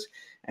audiences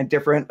and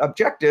different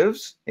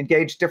objectives,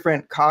 engage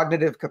different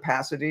cognitive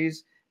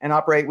capacities, and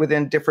operate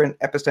within different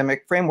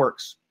epistemic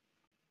frameworks.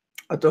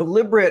 A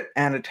deliberate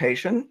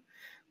annotation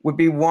would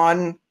be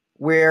one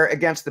where,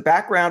 against the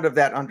background of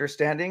that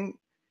understanding,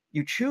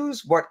 you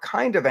choose what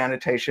kind of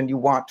annotation you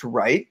want to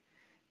write,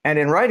 and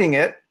in writing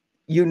it,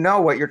 you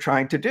know what you're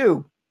trying to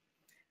do.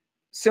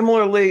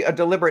 Similarly, a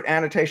deliberate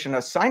annotation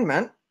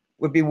assignment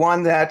would be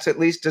one that's at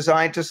least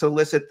designed to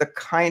solicit the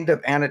kind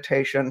of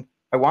annotation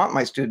I want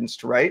my students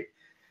to write,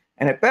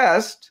 and at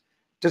best,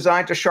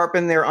 designed to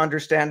sharpen their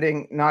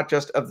understanding not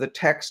just of the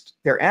text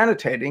they're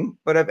annotating,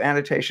 but of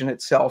annotation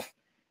itself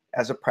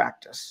as a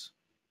practice.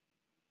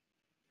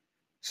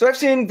 So I've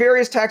seen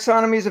various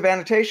taxonomies of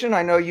annotation.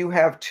 I know you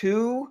have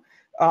two.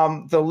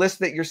 The list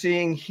that you're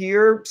seeing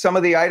here, some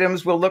of the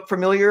items will look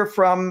familiar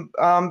from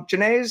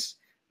Janae's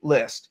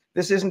list.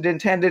 This isn't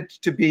intended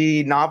to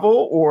be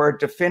novel or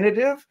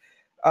definitive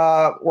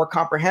or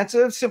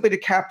comprehensive, simply to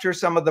capture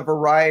some of the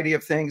variety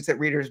of things that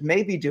readers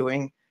may be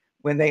doing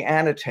when they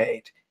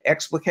annotate,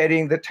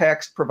 explicating the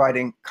text,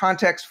 providing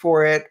context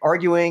for it,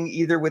 arguing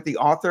either with the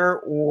author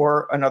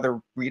or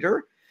another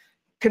reader,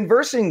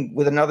 conversing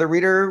with another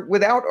reader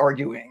without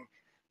arguing,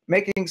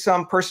 making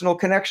some personal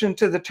connection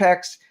to the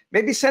text,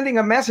 maybe sending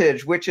a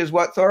message, which is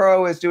what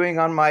Thoreau is doing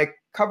on my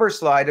cover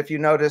slide. If you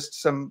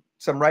noticed some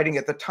writing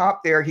at the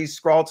top there, he's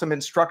scrawled some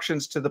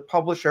instructions to the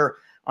publisher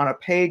on a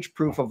page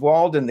proof of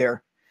Walden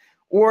there.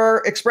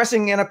 Or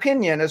expressing an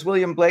opinion, as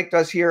William Blake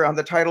does here on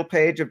the title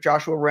page of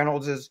Joshua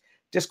Reynolds's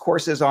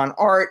Discourses on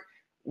Art,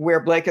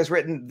 where Blake has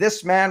written,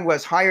 "This man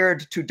was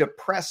hired to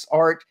depress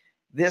art.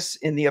 This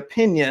in the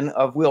opinion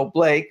of Will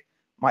Blake.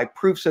 My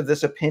proofs of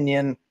this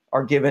opinion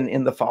are given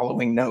in the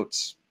following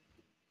notes."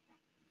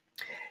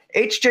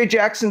 H.J.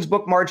 Jackson's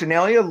book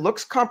Marginalia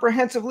looks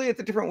comprehensively at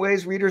the different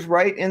ways readers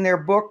write in their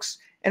books,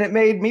 and it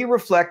made me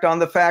reflect on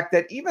the fact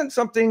that even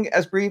something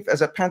as brief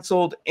as a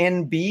penciled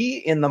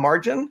NB in the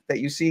margin that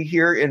you see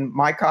here in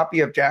my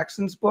copy of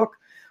Jackson's book,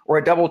 or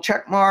a double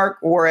check mark,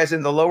 or as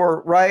in the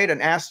lower right,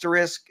 an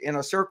asterisk in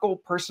a circle,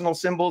 personal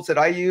symbols that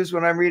I use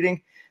when I'm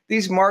reading,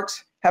 these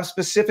marks have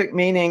specific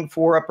meaning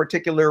for a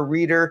particular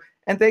reader,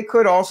 and they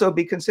could also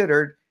be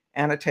considered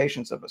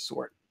annotations of a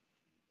sort.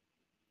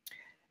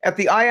 At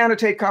the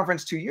iAnnotate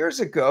conference 2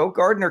 years ago,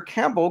 Gardner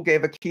Campbell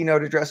gave a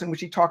keynote address in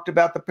which he talked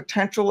about the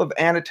potential of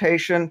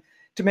annotation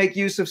to make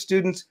use of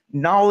students'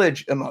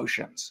 knowledge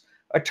emotions,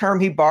 a term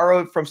he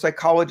borrowed from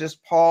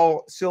psychologist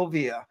Paul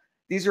Sylvia.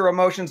 These are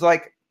emotions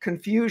like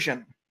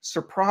confusion,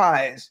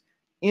 surprise,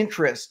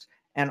 interest,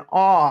 and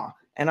awe.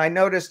 And I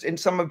noticed in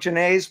some of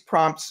Janae's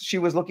prompts, she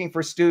was looking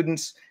for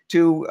students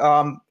to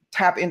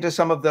tap into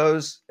some of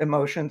those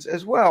emotions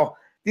as well.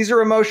 These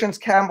are emotions,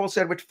 Campbell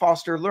said, which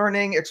foster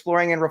learning,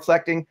 exploring, and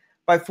reflecting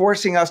by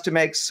forcing us to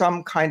make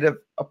some kind of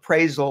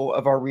appraisal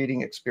of our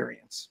reading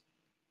experience.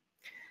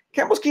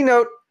 Campbell's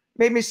keynote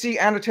made me see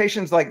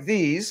annotations like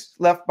these,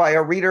 left by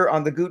a reader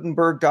on the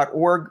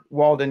Gutenberg.org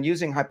Walden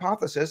using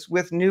hypothesis,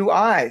 with new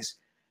eyes.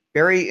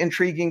 Very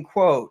intriguing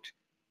quote.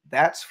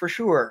 That's for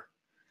sure.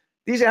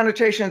 These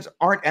annotations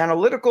aren't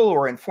analytical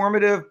or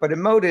informative, but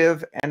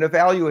emotive and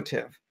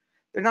evaluative.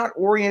 They're not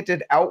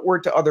oriented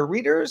outward to other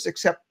readers,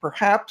 except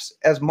perhaps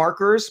as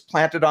markers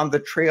planted on the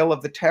trail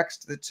of the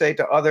text that say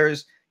to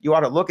others, you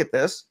ought to look at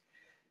this.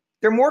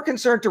 They're more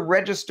concerned to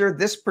register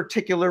this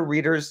particular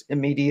reader's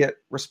immediate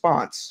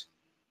response.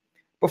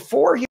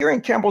 Before hearing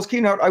Campbell's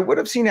keynote, I would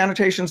have seen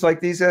annotations like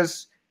these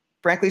as,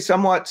 frankly,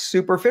 somewhat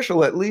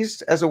superficial, at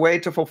least as a way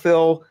to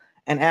fulfill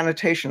an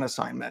annotation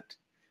assignment.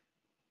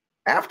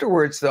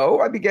 Afterwards, though,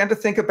 I began to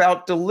think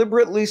about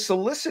deliberately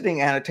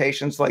soliciting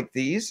annotations like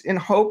these in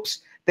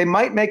hopes they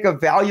might make a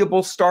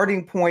valuable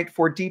starting point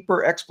for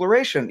deeper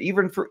exploration,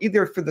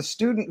 either for the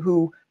student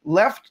who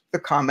left the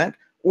comment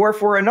or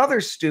for another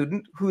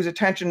student whose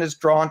attention is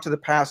drawn to the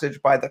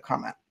passage by the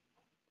comment.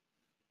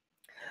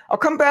 I'll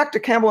come back to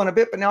Campbell in a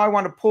bit, but now I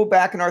want to pull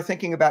back in our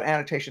thinking about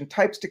annotation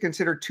types to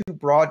consider two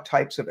broad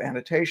types of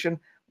annotation,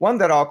 one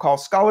that I'll call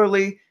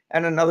scholarly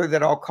and another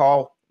that I'll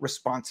call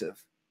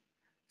responsive.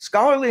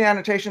 Scholarly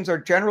annotations are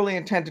generally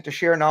intended to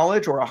share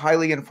knowledge or a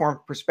highly informed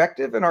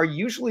perspective and are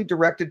usually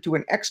directed to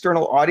an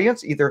external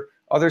audience, either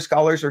other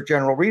scholars or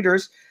general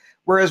readers,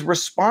 whereas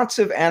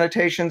responsive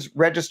annotations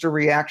register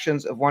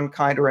reactions of one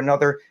kind or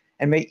another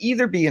and may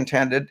either be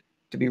intended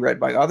to be read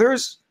by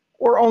others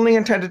or only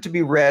intended to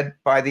be read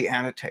by the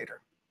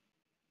annotator.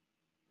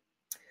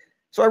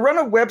 So I run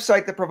a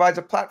website that provides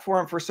a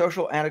platform for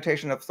social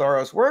annotation of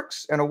Thoreau's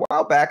works, and a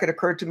while back it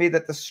occurred to me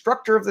that the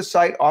structure of the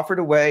site offered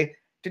a way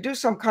to do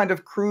some kind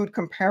of crude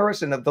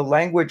comparison of the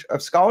language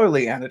of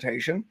scholarly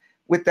annotation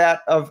with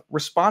that of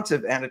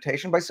responsive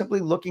annotation by simply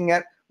looking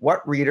at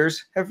what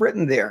readers have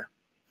written there.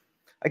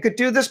 I could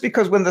do this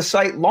because when the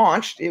site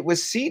launched, it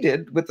was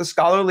seeded with the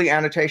scholarly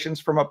annotations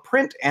from a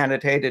print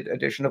annotated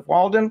edition of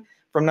Walden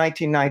from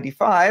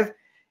 1995,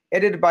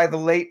 edited by the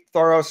late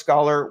Thoreau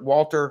scholar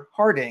Walter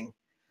Harding.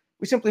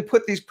 We simply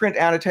put these print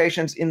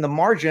annotations in the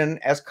margin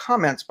as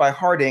comments by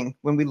Harding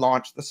when we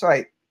launched the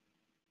site.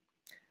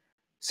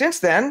 Since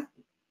then,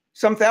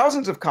 some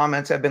thousands of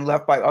comments have been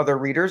left by other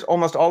readers,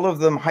 almost all of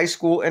them high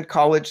school and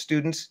college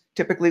students,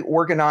 typically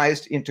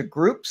organized into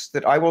groups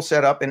that I will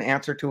set up in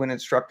answer to an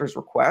instructor's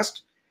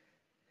request.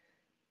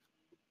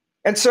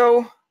 And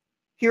so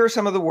here are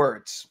some of the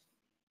words.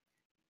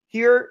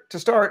 Here, to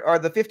start, are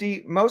the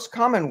 50 most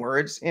common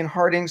words in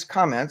Harding's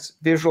comments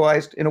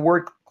visualized in a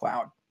word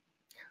cloud.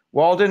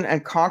 Walden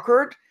and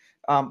Concord,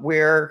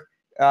 where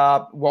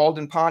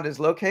Walden Pond is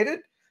located,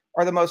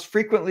 are the most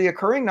frequently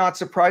occurring, not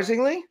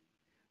surprisingly.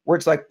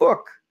 Words like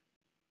book,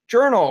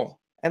 journal,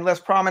 and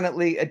less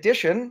prominently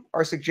edition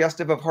are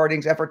suggestive of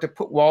Harding's effort to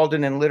put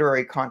Walden in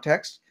literary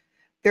context.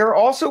 There are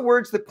also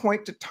words that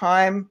point to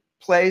time,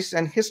 place,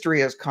 and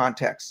history as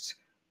contexts.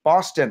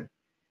 Boston,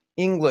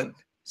 England,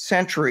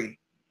 century,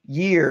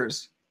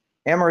 years,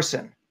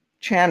 Emerson,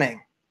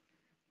 Channing.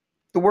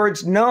 The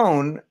words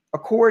known,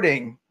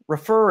 according,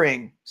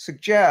 referring,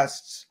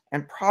 suggests,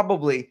 and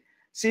probably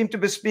seem to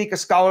bespeak a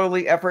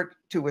scholarly effort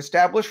to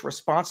establish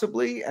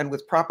responsibly and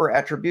with proper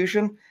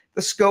attribution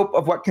the scope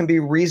of what can be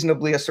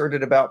reasonably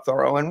asserted about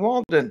Thoreau and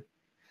Walden.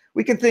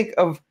 We can think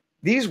of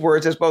these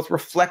words as both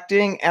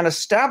reflecting and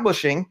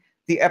establishing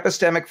the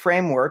epistemic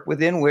framework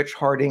within which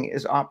Harding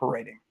is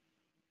operating.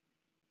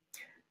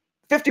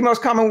 50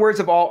 most common words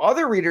of all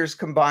other readers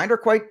combined are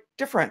quite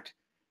different.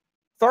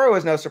 Thoreau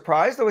is no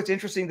surprise, though it's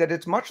interesting that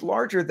it's much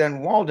larger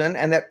than Walden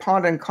and that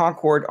Pond and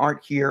Concord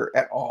aren't here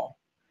at all.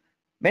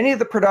 Many of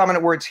the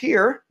predominant words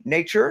here,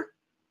 nature,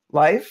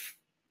 life,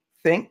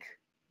 think,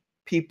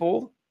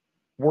 people,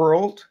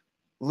 world,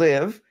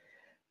 live,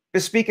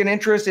 bespeak an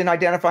interest in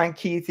identifying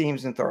key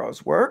themes in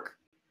Thoreau's work.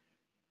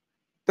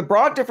 The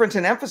broad difference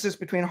in emphasis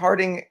between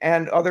Harding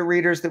and other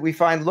readers that we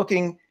find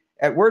looking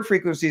at word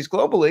frequencies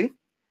globally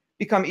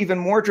become even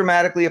more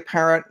dramatically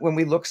apparent when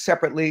we look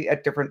separately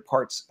at different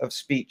parts of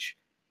speech.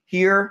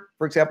 Here,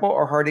 for example,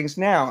 are Harding's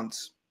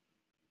nouns.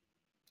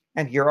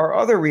 And here are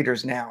other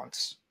readers'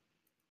 nouns.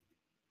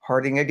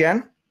 Harding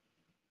again.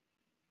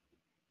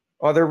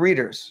 Other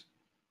readers.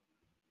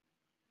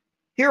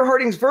 Here are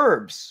Harding's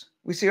verbs.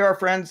 We see our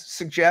friends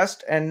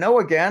suggest and know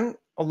again,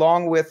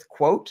 along with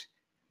quote,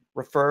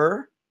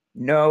 refer,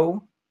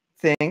 know,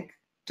 think,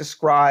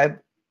 describe,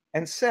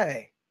 and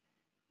say.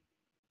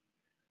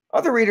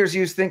 Other readers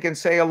use think and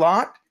say a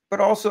lot, but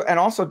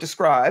also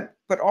describe,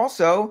 but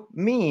also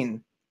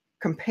mean,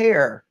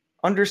 compare,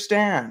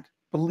 understand,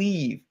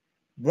 believe,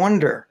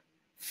 wonder,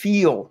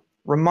 feel,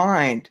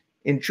 remind,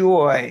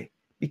 enjoy,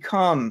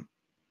 become,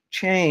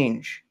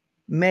 change,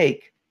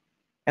 make,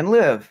 and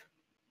live.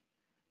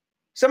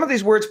 Some of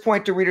these words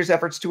point to readers'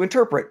 efforts to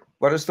interpret.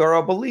 What does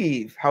Thoreau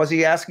believe? How is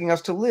he asking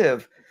us to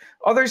live?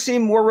 Others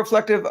seem more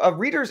reflective of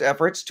readers'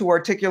 efforts to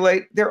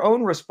articulate their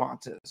own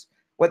responses,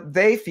 what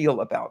they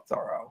feel about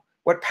Thoreau,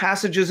 what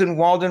passages in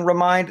Walden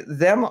remind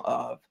them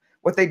of,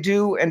 what they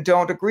do and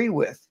don't agree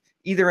with,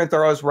 either in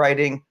Thoreau's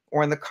writing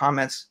or in the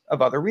comments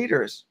of other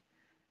readers.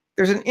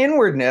 There's an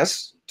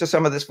inwardness to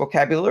some of this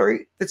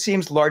vocabulary that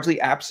seems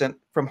largely absent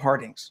from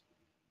Harding's.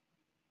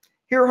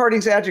 Here are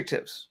Harding's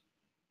adjectives.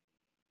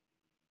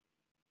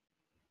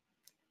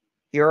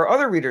 Here are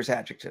other readers'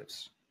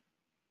 adjectives.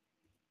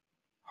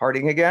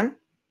 Harding again.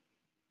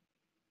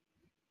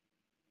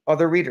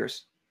 Other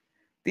readers.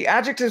 The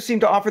adjectives seem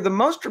to offer the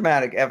most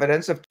dramatic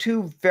evidence of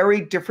two very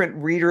different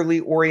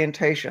readerly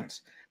orientations.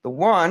 The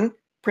one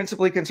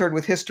principally concerned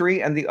with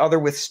history and the other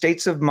with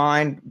states of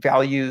mind,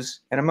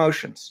 values, and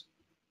emotions.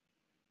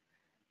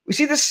 We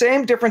see the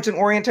same difference in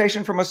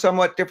orientation from a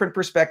somewhat different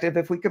perspective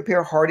if we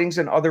compare Harding's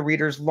and other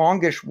readers'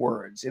 longish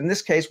words, in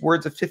this case,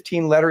 words of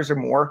 15 letters or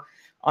more,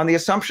 on the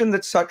assumption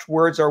that such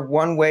words are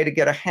one way to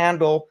get a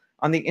handle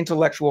on the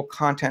intellectual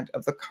content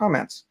of the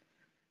comments.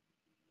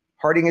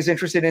 Harding is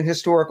interested in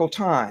historical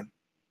time,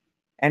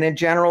 and in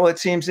general, it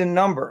seems in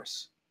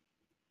numbers.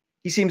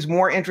 He seems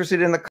more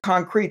interested in the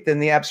concrete than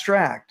the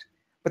abstract,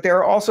 but there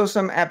are also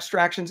some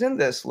abstractions in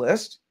this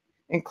list,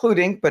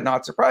 including, but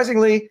not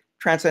surprisingly,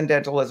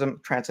 transcendentalism,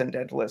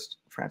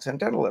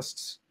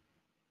 transcendentalists.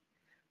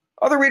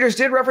 Other readers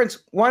did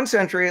reference one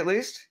century at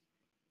least,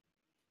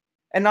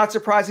 and not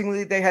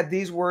surprisingly, they had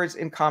these words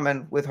in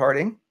common with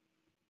Harding.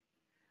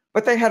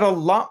 But they had a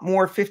lot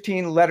more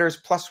 15 letters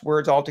plus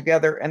words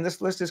altogether, and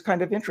this list is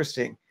kind of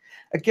interesting.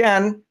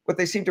 Again, what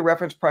they seem to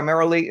reference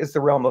primarily is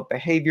the realm of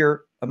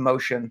behavior,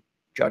 emotion,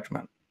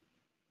 judgment.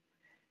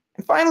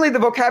 And finally, the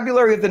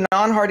vocabulary of the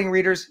non-Harding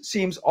readers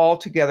seems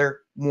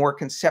altogether more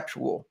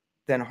conceptual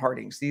than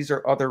Harding's. These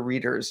are other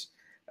readers'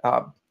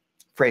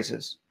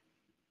 phrases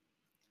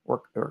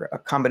or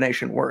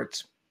combination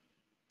words.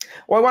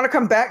 Well, I want to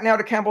come back now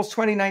to Campbell's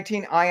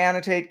 2019 I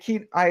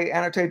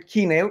annotate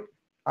keynote,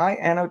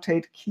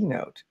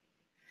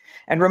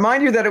 and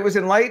remind you that it was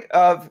in light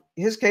of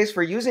his case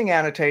for using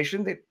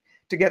annotation that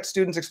to get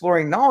students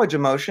exploring knowledge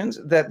emotions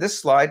that this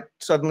slide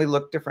suddenly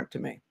looked different to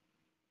me.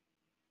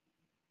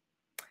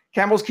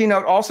 Campbell's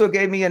keynote also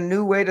gave me a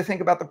new way to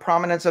think about the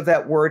prominence of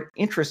that word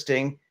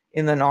interesting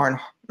in the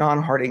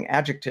non-Harding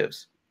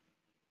adjectives.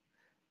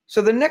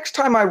 So the next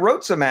time I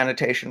wrote some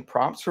annotation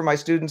prompts for my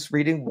students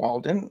reading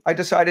Walden, I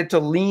decided to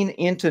lean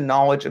into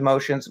knowledge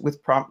emotions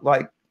with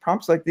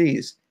prompts like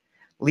these.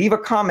 Leave a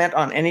comment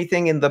on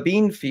anything in the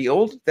bean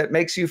field that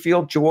makes you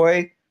feel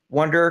joy,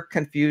 wonder,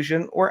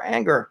 confusion, or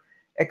anger.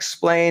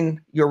 Explain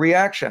your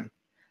reaction.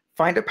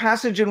 Find a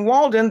passage in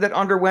Walden that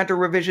underwent a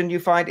revision you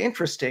find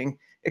interesting,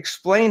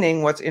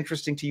 explaining what's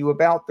interesting to you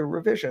about the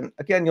revision.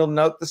 Again, you'll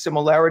note the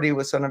similarity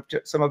with some of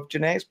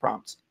Janae's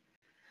prompts.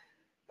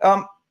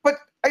 But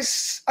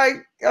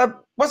I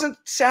wasn't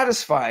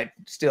satisfied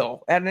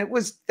still. And it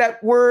was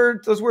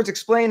those words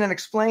explain and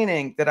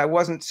explaining that I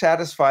wasn't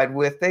satisfied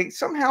with. They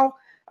somehow,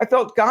 I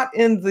felt, got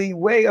in the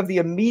way of the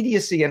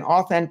immediacy and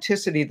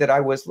authenticity that I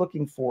was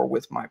looking for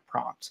with my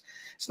prompts.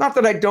 It's not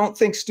that I don't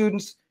think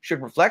students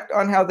should reflect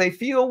on how they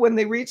feel when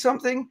they read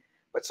something,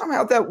 but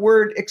somehow that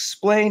word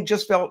explain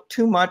just felt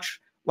too much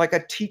like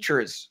a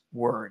teacher's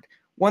word,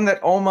 one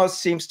that almost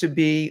seems to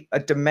be a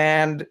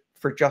demand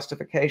for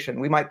justification.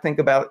 We might think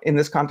about, in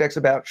this context,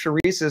 about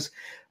Sharice's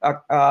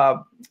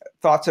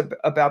thoughts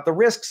about the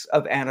risks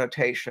of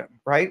annotation,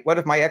 right? What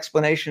if my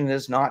explanation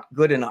is not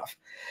good enough?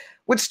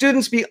 Would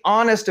students be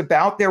honest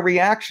about their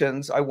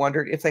reactions? I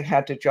wondered if they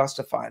had to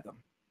justify them.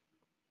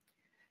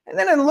 And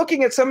then in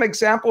looking at some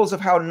examples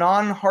of how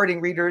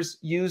non-Harding readers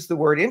use the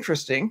word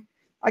interesting,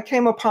 I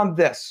came upon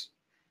this.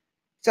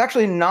 It's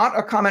actually not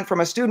a comment from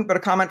a student, but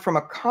a comment from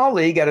a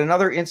colleague at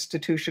another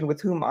institution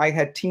with whom I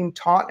had team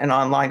taught an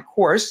online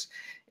course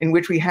in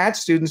which we had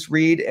students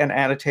read and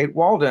annotate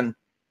Walden.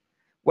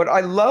 What I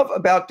love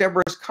about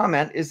Deborah's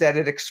comment is that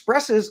it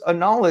expresses a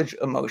knowledge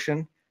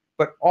emotion,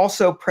 but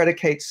also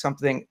predicates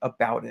something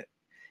about it.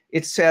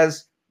 It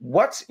says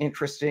what's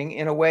interesting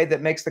in a way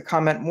that makes the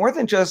comment more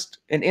than just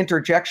an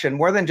interjection,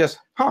 more than just,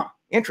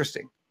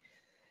 interesting.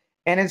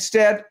 And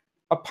instead,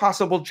 a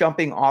possible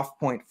jumping off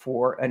point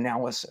for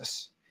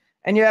analysis.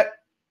 And yet,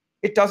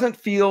 it doesn't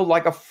feel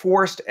like a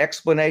forced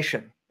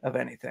explanation of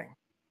anything.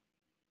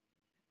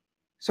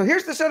 So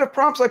here's the set of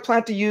prompts I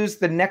plan to use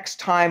the next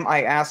time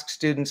I ask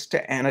students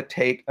to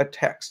annotate a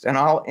text. And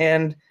I'll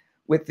end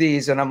with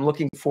these, and I'm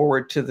looking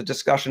forward to the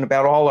discussion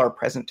about all our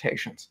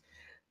presentations.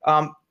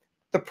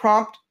 The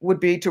prompt would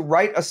be to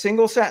write a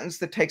single sentence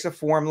that takes a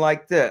form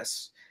like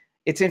this.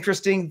 It's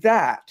interesting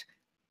that.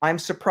 I'm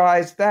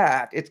surprised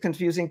that. It's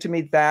confusing to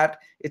me that.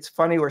 It's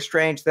funny or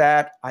strange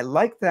that. I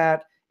like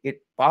that.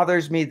 It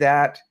bothers me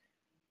that.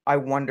 I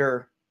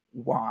wonder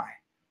why.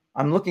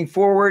 I'm looking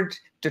forward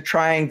to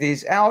trying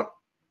these out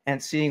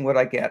and seeing what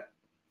I get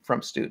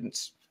from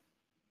students.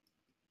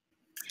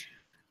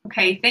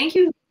 Okay, thank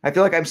you. I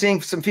feel like I'm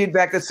seeing some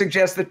feedback that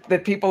suggests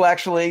that people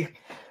actually,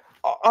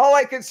 all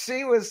I could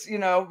see was,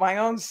 my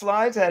own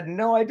slides. I had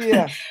no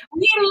idea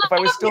if I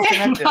was still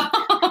connected.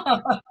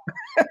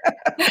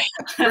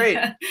 Great.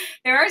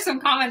 There are some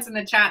comments in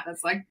the chat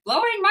that's like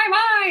blowing my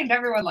mind.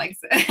 Everyone likes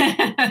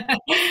it.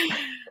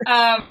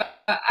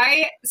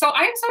 So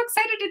I'm so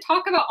excited to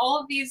talk about all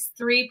of these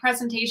three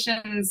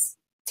presentations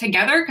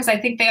together because I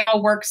think they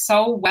all work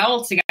so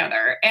well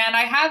together. And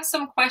I have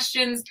some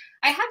questions.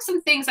 I have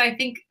some things I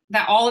think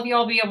that all of you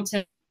will be able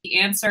to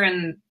answer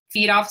and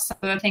feed off some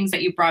of the things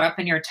that you brought up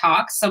in your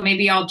talks. So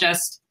maybe I'll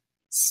just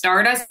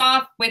start us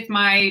off with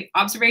my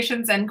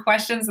observations and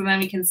questions, and then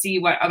we can see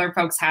what other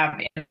folks have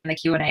in the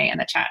Q&A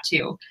and the chat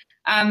too.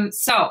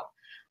 So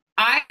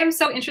I am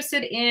so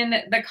interested in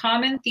the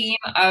common theme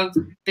of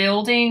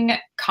building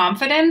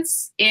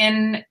confidence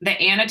in the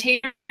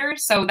annotator.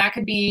 So that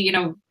could be,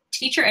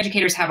 teacher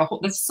educators have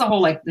this is a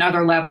whole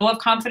another level of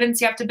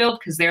confidence you have to build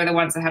because they're the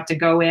ones that have to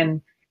go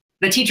in.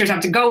 The teachers have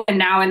to go in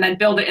now and then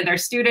build it in their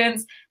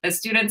students. The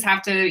students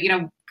have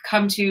to,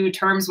 come to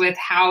terms with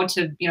how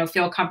to,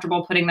 feel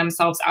comfortable putting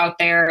themselves out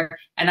there.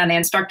 And then the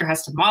instructor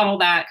has to model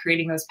that,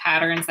 creating those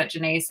patterns that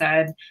Janae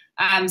said.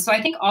 So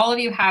I think all of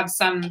you have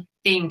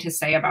something to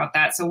say about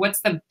that. So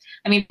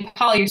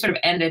Paul, you sort of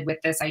ended with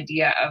this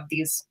idea of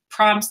these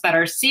prompts that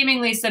are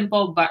seemingly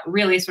simple, but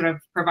really sort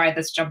of provide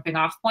this jumping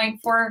off point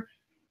for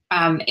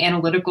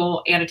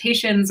analytical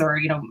annotations or,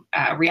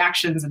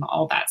 reactions and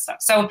all that stuff.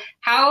 So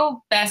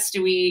how best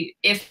do we,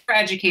 if we're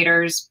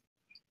educators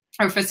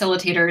or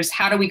facilitators,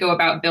 how do we go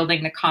about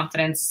building the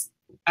confidence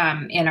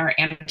in our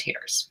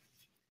annotators?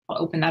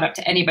 I'll open that up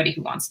to anybody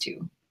who wants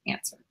to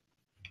answer.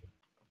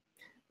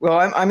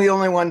 Well, I'm the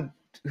only one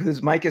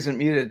whose mic isn't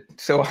muted,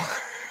 so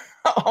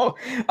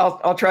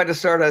I'll try to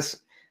start us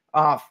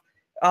off.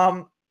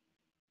 I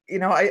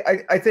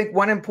think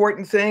one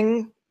important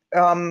thing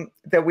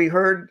that we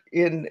heard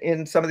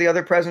in some of the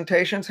other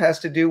presentations has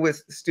to do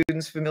with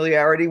students'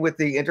 familiarity with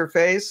the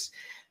interface,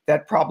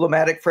 that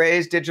problematic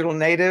phrase, digital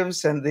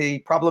natives, and the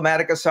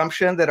problematic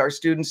assumption that our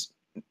students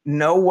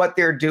know what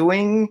they're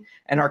doing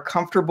and are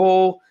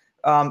comfortable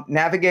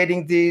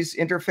navigating these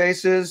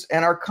interfaces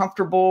and are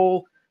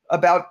comfortable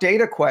about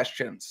data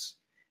questions.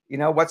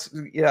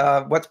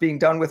 what's being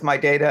done with my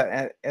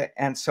data,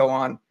 and so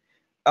on.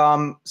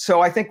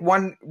 So I think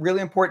one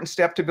really important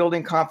step to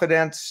building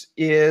confidence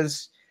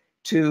is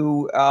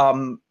to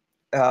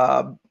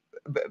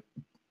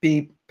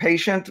be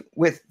patient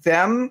with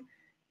them,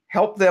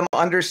 help them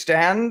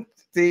understand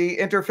the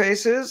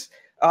interfaces,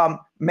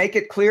 make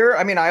it clear.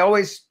 I mean, I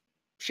always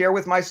share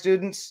with my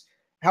students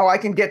how I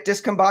can get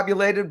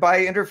discombobulated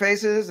by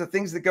interfaces, the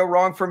things that go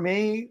wrong for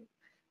me.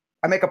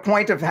 I make a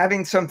point of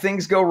having some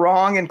things go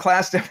wrong in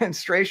class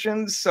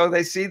demonstrations so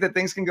they see that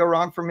things can go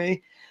wrong for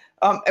me.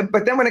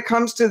 But then when it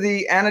comes to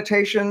the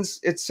annotations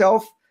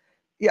itself,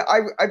 yeah,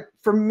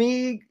 for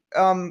me,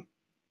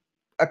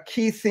 a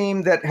key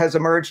theme that has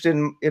emerged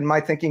in my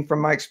thinking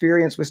from my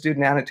experience with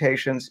student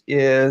annotations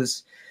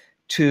is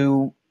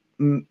to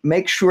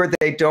make sure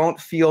they don't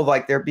feel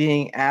like they're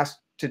being asked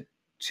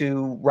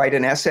to write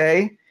an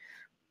essay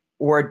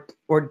or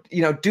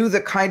do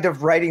the kind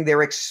of writing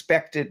they're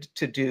expected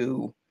to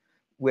do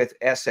with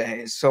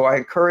essays. So I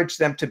encourage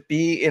them to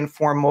be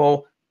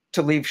informal,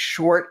 to leave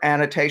short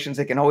annotations.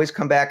 They can always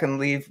come back and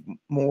leave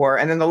more.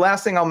 And then the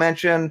last thing I'll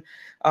mention,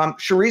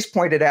 Charisse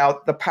pointed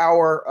out the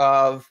power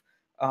of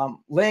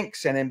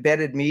links and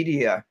embedded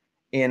media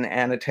in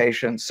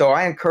annotations. So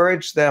I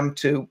encourage them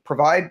to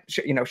provide,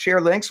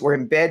 share links or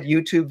embed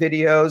YouTube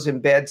videos,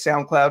 embed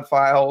SoundCloud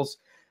files,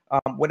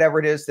 whatever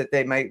it is that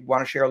they might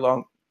want to share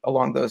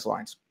along those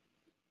lines.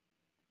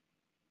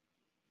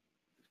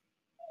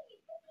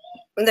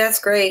 That's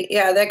great.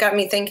 Yeah, that got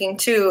me thinking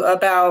too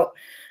about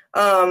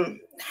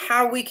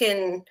how we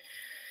can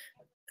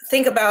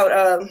think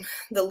about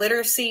the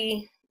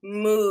literacy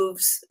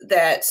moves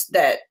that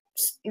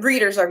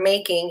readers are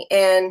making,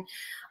 and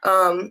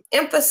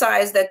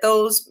emphasize that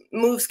those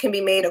moves can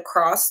be made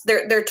across.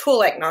 They're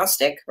tool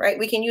agnostic, right?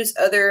 We can use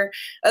other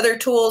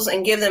tools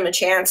and give them a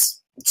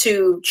chance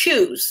to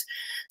choose.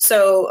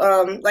 So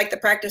like the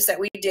practice that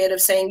we did of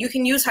saying you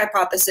can use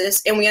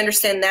hypothesis, and we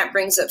understand that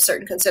brings up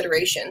certain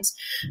considerations.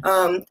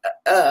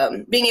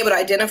 Being able to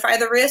identify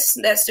the risks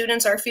that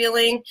students are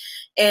feeling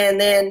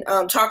and then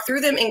talk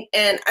through them.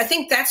 And I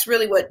think that's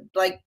really what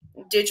like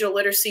digital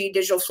literacy,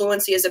 digital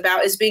fluency is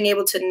about, is being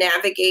able to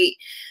navigate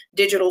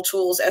digital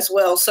tools as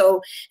well.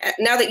 So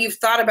now that you've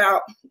thought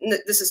about,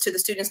 this is to the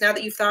students, now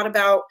that you've thought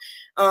about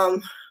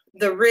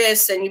the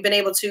risks and you've been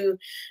able to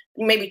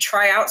maybe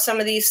try out some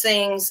of these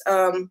things,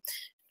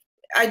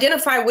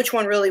 identify which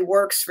one really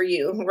works for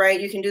you,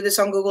 right? You can do this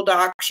on Google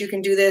Docs. You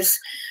can do this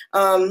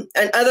in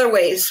other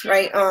ways,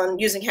 right?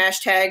 Using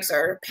hashtags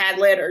or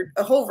Padlet or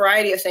a whole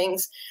variety of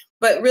things,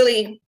 but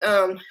really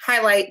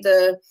highlight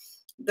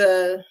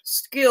the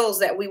skills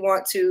that we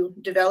want to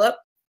develop.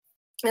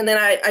 And then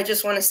I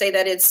just want to say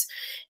that it's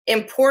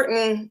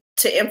important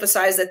to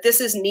emphasize that this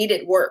is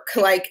needed work,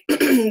 like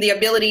the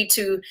ability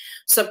to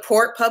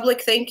support public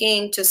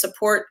thinking, to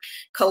support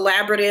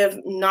collaborative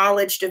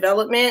knowledge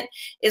development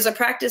is a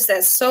practice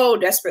that's so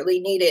desperately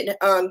needed,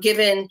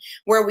 given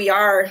where we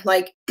are,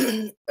 like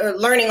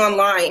learning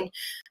online.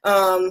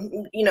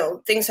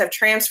 Things have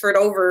transferred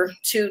over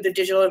to the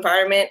digital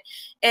environment,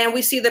 and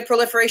we see the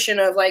proliferation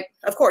of, like,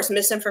 of course,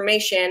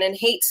 misinformation and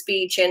hate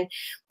speech, and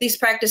these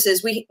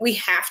practices. We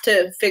have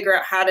to figure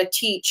out how to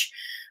teach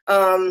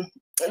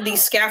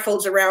these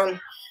scaffolds around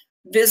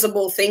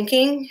visible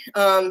thinking,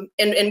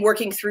 and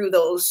working through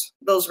those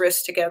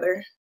risks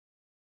together.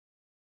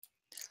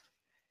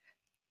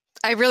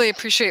 I really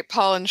appreciate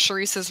Paul and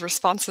Charisse's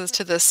responses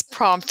to this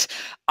prompt.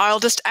 I'll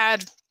just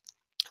add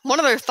one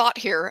other thought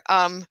here,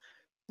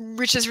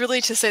 which is really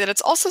to say that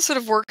it's also sort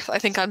of work, I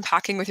think,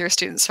 unpacking with your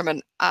students from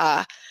an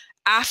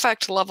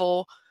affect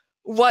level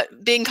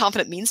what being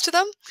confident means to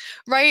them,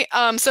 right?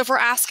 So if we're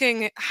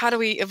asking, how do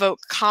we evoke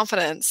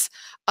confidence?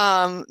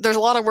 There's a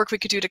lot of work we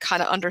could do to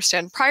kind of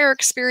understand prior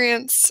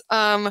experience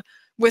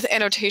with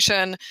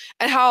annotation,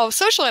 and how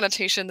social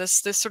annotation,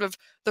 this sort of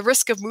the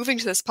risk of moving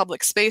to this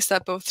public space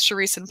that both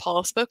Charisse and Paul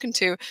have spoken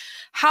to,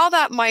 how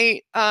that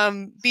might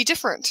be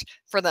different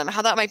for them,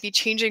 how that might be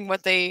changing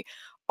what they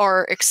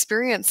are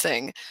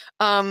experiencing.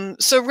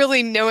 So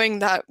really knowing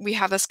that we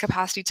have this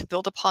capacity to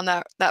build upon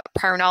that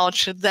prior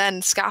knowledge to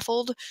then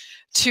scaffold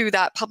to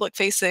that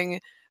public-facing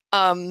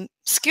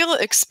skill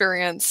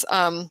experience,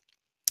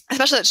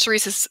 especially that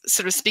Charisse is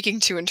sort of speaking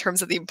to in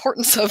terms of the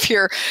importance of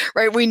here,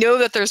 right? We know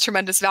that there's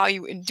tremendous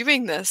value in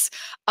doing this,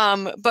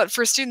 but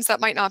for students that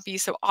might not be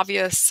so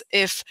obvious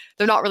if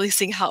they're not really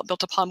seeing how it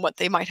built upon what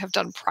they might have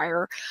done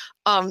prior.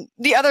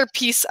 The other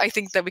piece I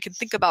think that we can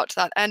think about to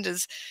that end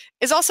is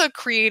also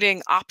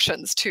creating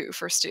options too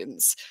for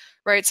students,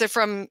 right? So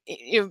from,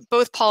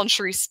 both Paul and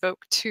Charisse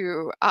spoke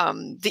to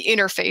the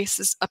interface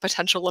is a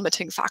potential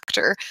limiting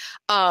factor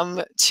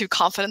to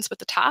confidence with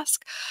the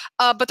task,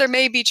 but there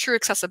may be true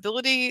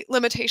accessibility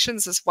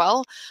limitations as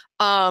well.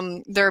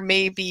 There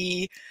may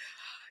be,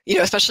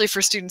 especially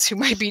for students who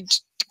might be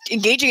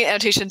engaging in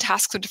annotation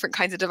tasks with different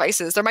kinds of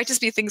devices, there might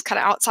just be things kind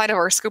of outside of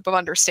our scope of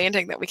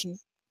understanding that we can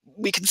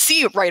we can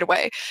see right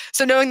away.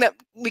 So knowing that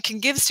we can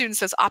give students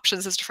those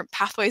options, those different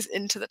pathways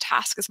into the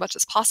task as much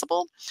as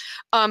possible,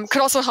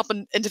 could also help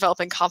in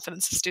developing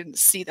confidence if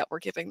students see that we're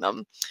giving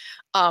them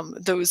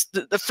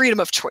the freedom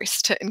of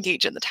choice to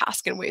engage in the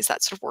task in ways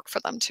that sort of work for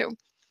them too.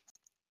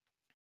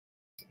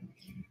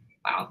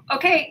 Wow.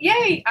 Okay.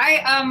 Yay.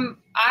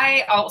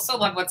 I also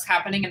love what's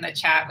happening in the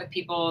chat with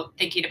people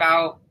thinking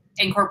about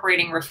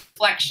incorporating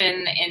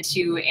reflection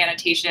into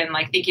annotation,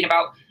 like thinking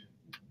about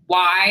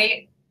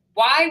why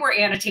we're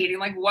annotating,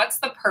 like what's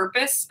the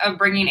purpose of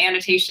bringing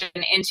annotation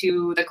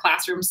into the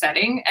classroom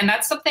setting. And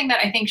that's something that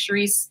I think,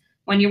 Charisse,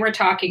 when you were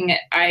talking,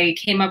 I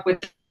came up with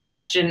the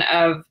question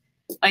of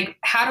like,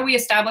 how do we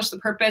establish the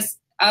purpose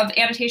of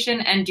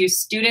annotation, and do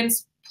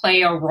students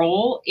play a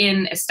role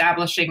in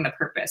establishing the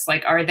purpose?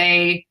 Like, are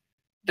they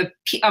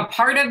a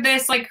part of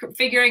this, like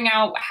figuring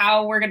out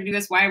how we're going to do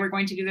this, why we're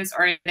going to do this,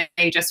 or are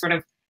they just sort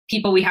of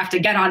people we have to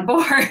get on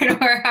board,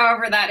 or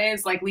however that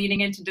is, like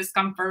leaning into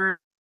discomfort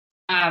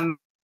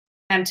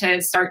and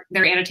to start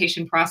their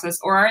annotation process,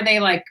 or are they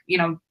like, you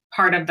know,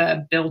 part of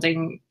the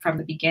building from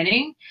the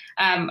beginning?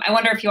 I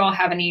wonder if you all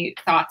have any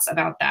thoughts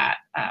about that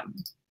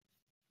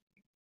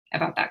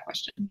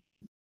question.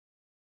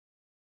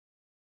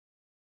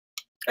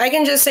 I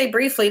can just say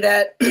briefly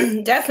that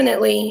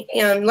definitely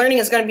learning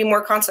is going to be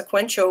more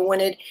consequential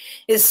when it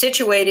is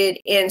situated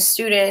in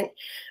student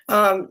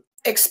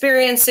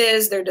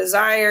experiences, their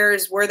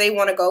desires, where they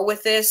want to go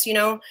with this, you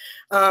know.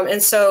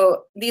 And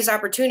so these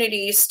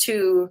opportunities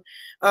to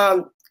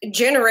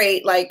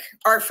generate like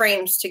our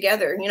frames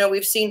together. You know,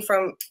 we've seen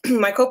from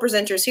my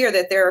co-presenters here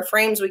that there are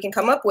frames we can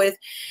come up with,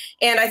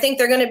 and I think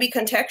they're going to be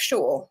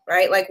contextual,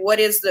 right? Like what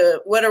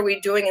are we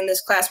doing in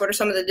this class? What are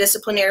some of the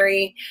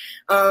disciplinary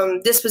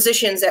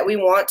dispositions that we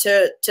want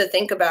to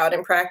think about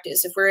and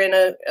practice? If we're in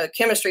a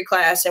chemistry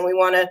class and we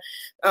want to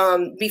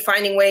be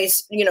finding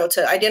ways, you know,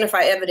 to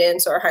identify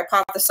evidence or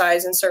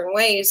hypothesize in certain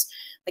ways,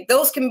 like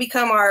those can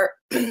become our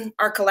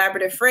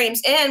collaborative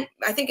frames. And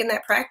I think in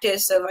that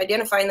practice of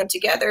identifying them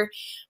together,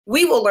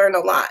 we will learn a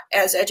lot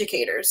as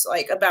educators,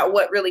 like about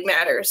what really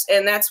matters.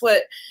 And that's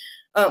what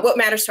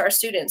matters to our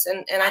students.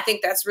 And I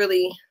think that's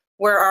really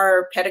where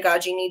our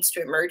pedagogy needs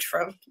to emerge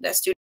from, that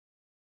student.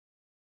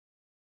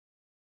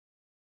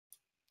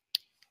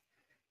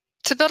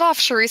 To build off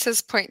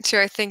Charisse's point too,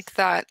 I think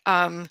that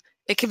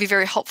it can be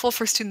very helpful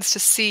for students to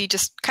see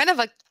just kind of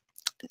like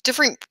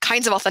different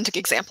kinds of authentic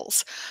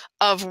examples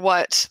of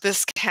what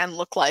this can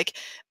look like,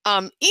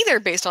 either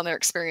based on their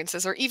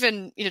experiences or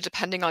even, you know,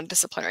 depending on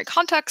disciplinary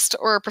context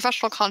or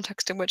professional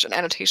context in which an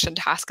annotation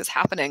task is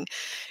happening.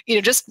 You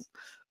know, just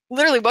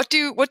literally what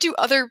do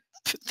other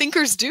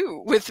thinkers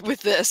do with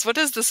this? What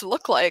does this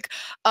look like?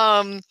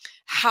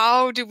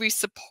 How do we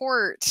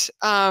support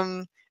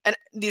and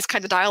these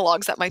kinds of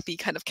dialogues that might be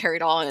kind of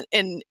carried on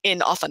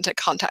in authentic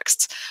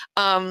contexts?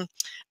 I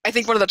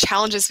think one of the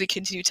challenges we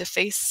continue to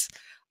face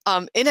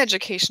in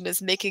education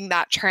is making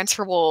that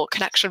transferable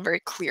connection very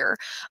clear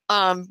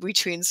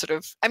between sort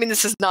of, I mean,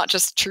 this is not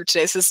just true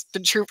today, this has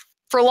been true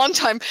for a long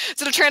time,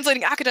 sort of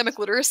translating academic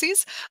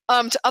literacies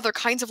to other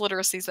kinds of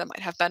literacies that might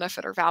have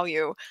benefit or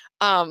value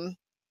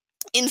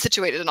in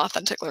situated and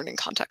authentic learning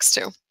context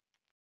too.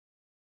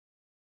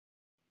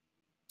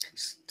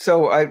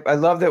 So I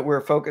love that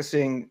we're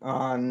focusing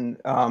on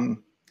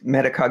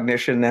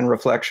metacognition and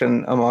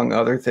reflection, among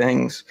other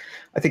things.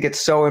 I think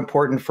it's so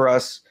important for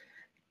us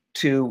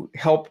to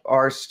help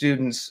our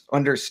students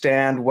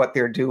understand what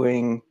they're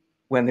doing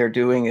when they're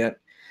doing it.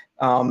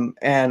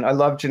 And I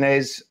love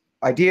Janae's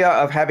idea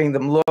of having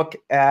them look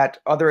at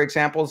other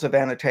examples of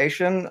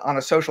annotation on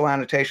a social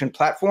annotation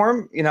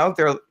platform. You know,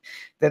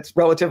 that's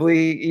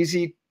relatively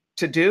easy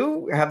to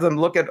do, have them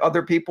look at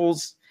other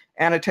people's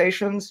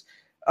annotations.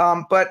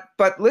 But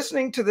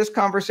listening to this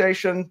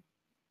conversation,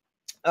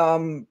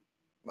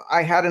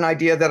 I had an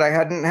idea that I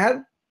hadn't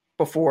had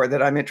before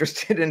that I'm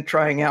interested in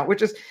trying out,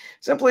 which is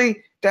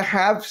simply to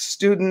have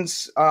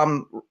students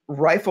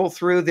rifle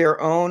through their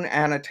own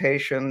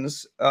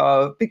annotations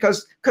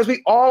because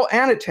we all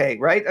annotate,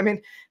 right? I mean,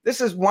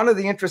 this is one of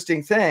the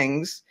interesting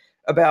things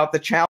about the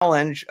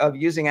challenge of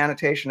using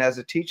annotation as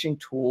a teaching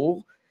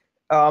tool.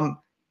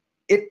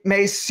 It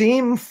may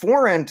seem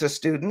foreign to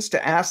students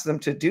to ask them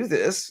to do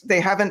this. They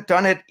haven't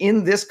done it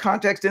in this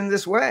context in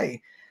this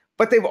way,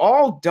 but they've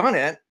all done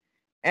it.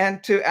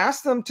 And to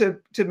ask them to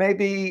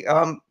maybe,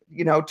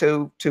 you know,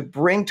 to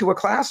bring to a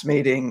class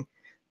meeting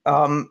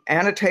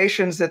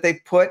annotations that they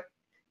put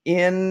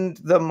in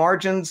the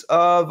margins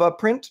of a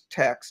print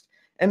text,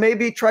 and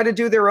maybe try to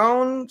do their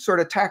own sort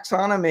of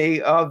taxonomy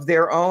of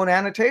their own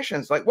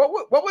annotations. Like,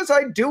 what was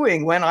I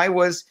doing when I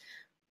was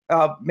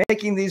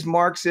making these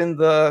marks in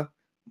the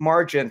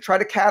margin? Try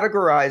to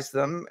categorize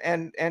them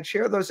and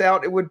share those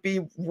out. It would be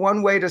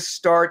one way to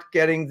start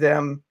getting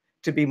them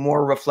to be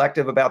more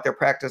reflective about their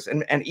practice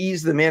and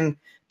ease them in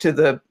to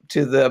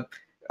the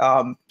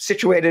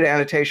situated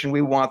annotation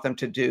we want them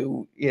to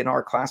do in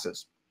our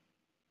classes.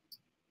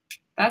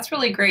 That's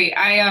really great.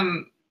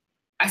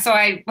 So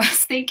I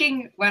was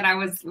thinking when I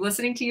was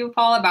listening to you,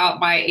 Paul, about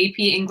my AP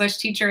English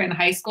teacher in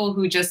high school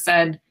who just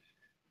said,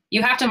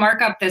 you have to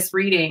mark up this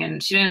reading.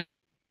 And she didn't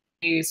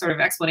any sort of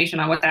explanation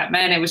on what that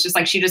meant. It was just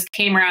like, she just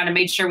came around and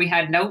made sure we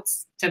had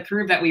notes to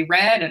prove that we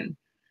read. And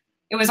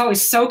it was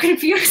always so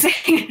confusing.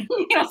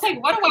 It's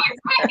like, what do I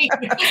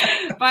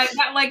write? But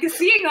like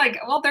seeing like,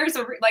 well, there's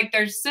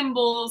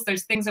symbols,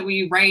 there's things that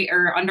we write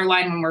or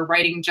underline when we're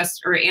writing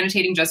just or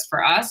annotating just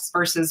for us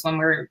versus when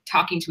we're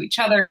talking to each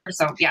other.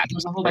 So yeah,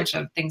 there's a whole bunch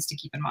of things to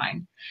keep in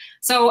mind.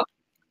 So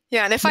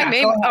yeah, and if I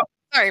may,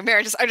 sorry,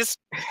 Mary, I just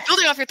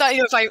building off your thought,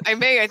 if I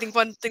may, I think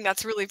one thing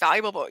that's really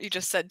valuable about what you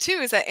just said too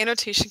is that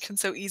annotation can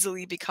so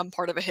easily become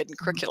part of a hidden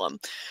curriculum,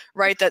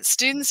 right? That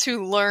students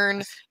who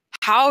learn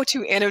how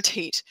to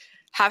annotate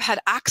have had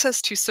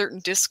access to certain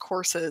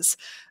discourses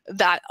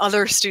that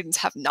other students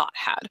have not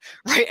had,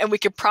 right? And we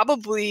could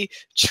probably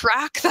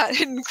track that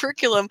hidden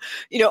curriculum,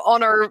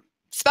 on our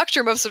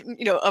spectrum of,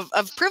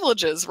 of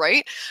privileges,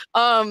 right?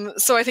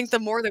 So I think the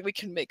more that we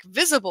can make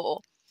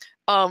visible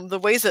the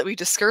ways that we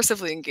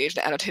discursively engage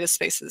in annotated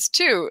spaces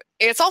too,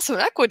 it's also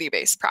an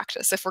equity-based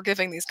practice if we're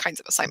giving these kinds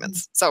of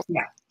assignments. So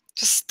yeah.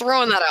 Just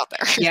throwing that out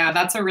there. Yeah,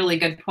 that's a really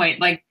good point.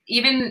 Like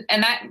and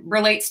that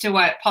relates to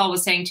what Paul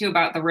was saying too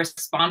about the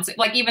response,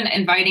 like even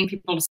inviting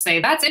people to say,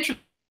 that's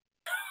interesting.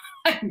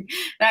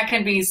 That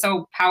can be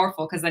so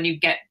powerful because then you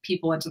get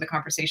people into the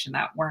conversation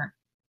that weren't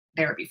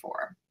there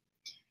before.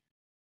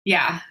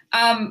 Yeah.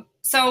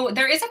 So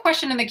there is a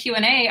question in the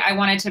Q&A I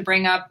wanted to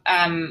bring up,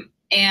 and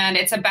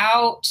it's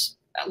about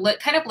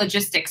kind of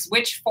logistics.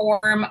 Which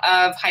form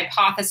of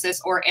hypothesis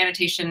or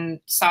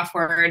annotation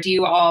software do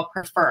you all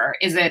prefer?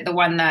 Is it the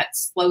one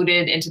that's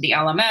loaded into the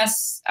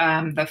LMS,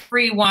 the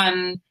free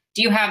one?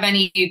 Do you have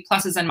any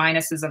pluses and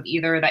minuses of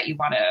either that you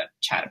want to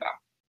chat about?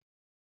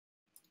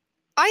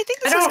 I think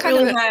this is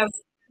kind of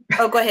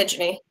Oh, go ahead,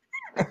 Janae.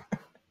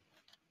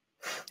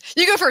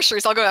 You go first,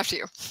 Sharice. I'll go after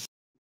you.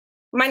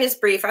 Mine is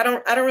brief. I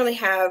don't really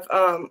have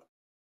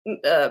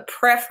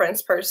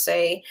preference per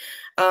se.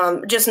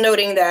 Just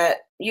noting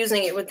that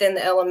using it within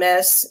the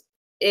LMS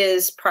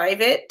is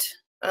private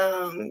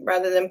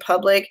rather than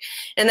public,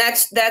 and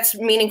that's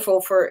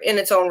meaningful in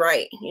its own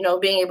right.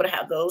 Being able to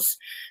have those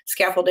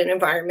scaffolded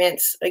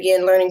environments,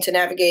 again, learning to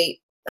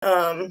navigate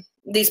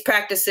these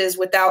practices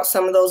without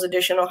some of those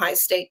additional high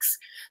stakes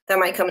that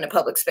might come in a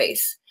public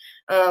space.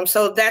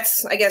 So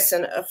that's, I guess,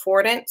 an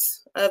affordance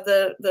of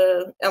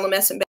the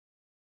LMS.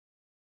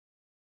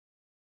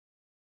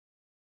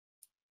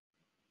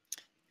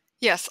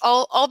 Yes,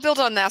 I'll build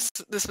on this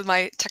with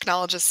my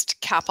technologist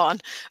cap on,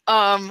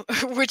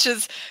 which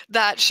is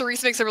that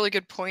Sharice makes a really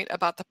good point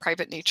about the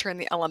private nature in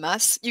the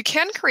LMS. You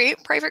can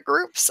create private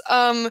groups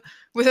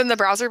within the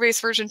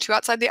browser-based version too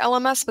outside the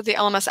LMS, but the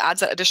LMS adds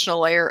that additional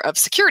layer of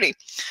security,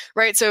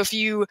 right? So if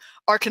you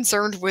are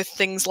concerned with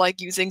things like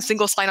using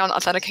single sign-on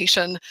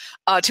authentication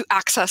to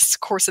access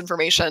course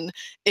information,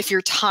 if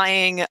you're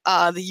tying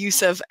the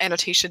use of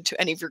annotation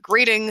to any of your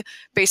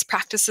grading-based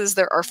practices,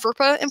 there are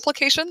FERPA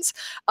implications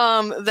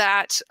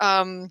that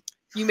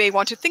you may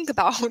want to think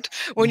about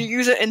when you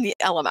use it in the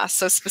LMS.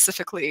 So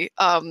specifically,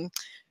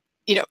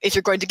 if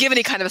you're going to give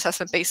any kind of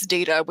assessment-based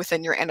data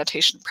within your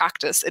annotation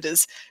practice, it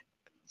is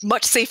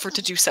much safer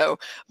to do so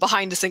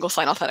behind a single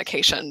sign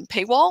authentication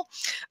paywall,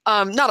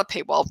 not a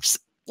paywall, just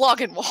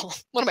login wall.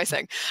 What am I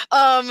saying?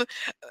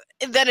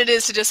 Than it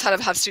is to just kind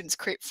of have students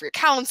create free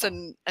accounts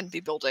and be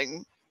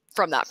building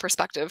from that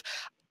perspective.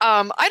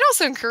 I'd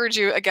also encourage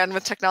you, again,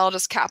 with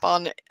technologist cap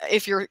on,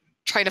 if you're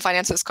trying to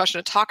answer this question,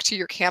 to talk to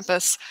your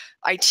campus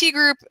IT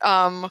group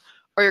or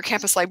your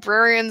campus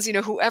librarians,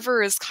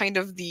 whoever is kind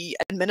of the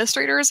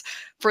administrators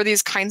for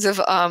these kinds of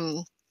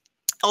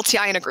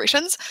LTI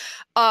integrations.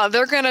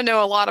 They're going to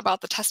know a lot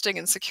about the testing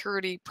and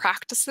security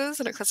practices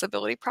and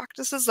accessibility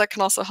practices that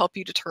can also help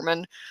you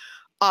determine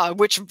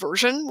which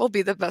version will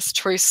be the best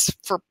choice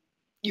for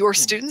your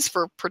students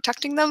for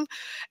protecting them.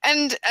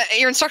 And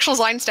your instructional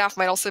design staff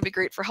might also be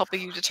great for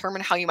helping you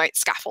determine how you might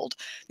scaffold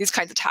these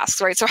kinds of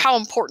tasks, right? So how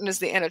important is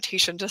the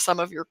annotation to some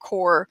of your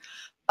core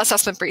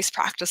assessment-based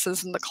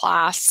practices in the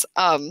class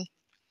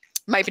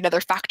might be another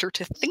factor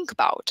to think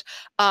about.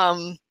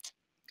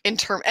 And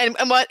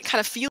what kind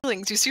of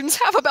feelings do students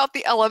have about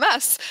the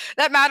LMS?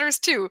 That matters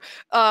too,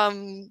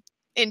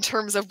 in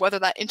terms of whether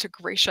that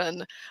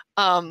integration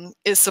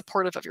is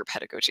supportive of your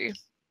pedagogy.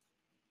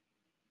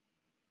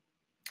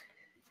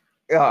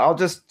 I'll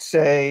just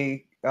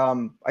say,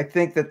 I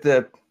think that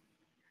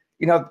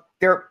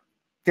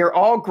they're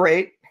all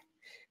great.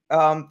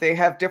 They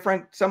have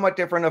somewhat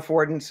different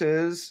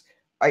affordances.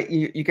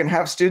 You can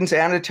have students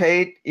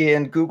annotate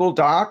in Google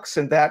Docs,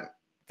 and that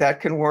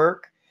can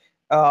work.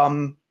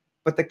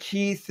 But the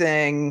key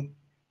thing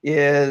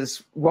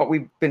is what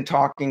we've been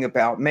talking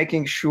about,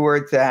 making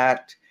sure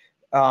that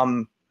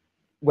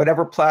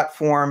whatever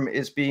platform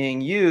is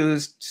being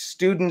used,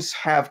 students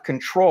have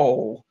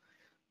control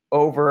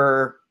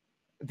over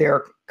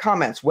their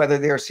comments, whether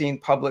they're seen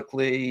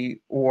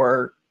publicly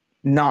or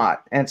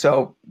not. And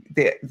so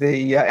the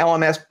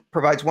LMS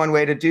provides one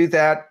way to do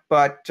that,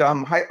 but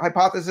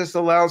Hypothesis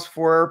allows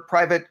for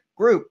private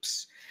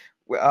groups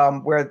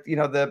where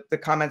the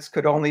comments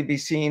could only be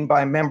seen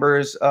by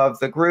members of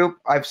the group.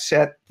 I've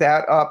set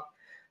that up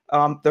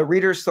The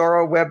Readers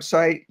Thorough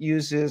website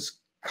uses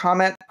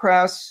Comment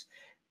Press,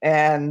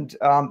 and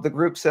the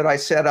groups that I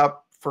set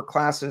up for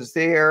classes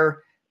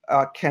there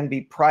can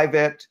be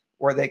private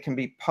or they can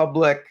be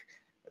public.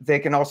 They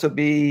can also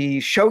be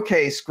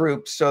showcase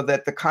groups so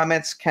that the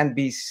comments can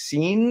be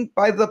seen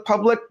by the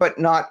public but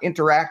not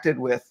interacted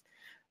with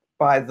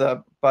by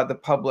the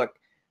public.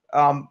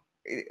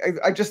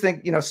 I just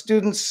think,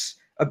 students'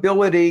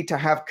 ability to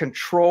have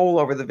control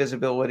over the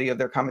visibility of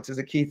their comments is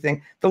a key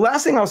thing. The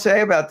last thing I'll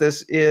say about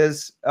this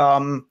is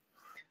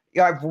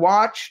I've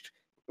watched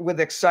with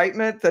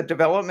excitement the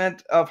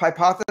development of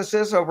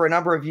Hypothesis over a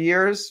number of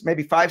years.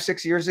 Maybe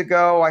 5-6 years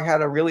ago, I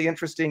had a really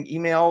interesting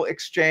email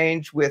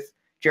exchange with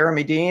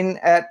Jeremy Dean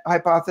at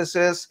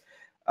Hypothesis,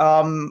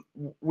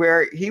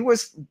 where he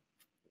was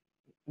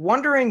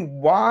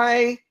wondering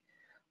why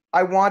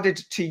I wanted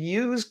to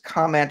use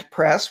Comment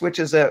Press, which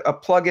is a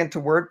plugin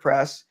to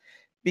WordPress,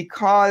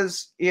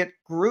 because it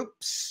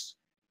groups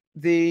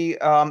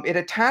it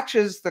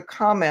attaches the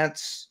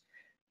comments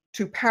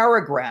to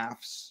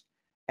paragraphs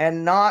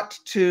and not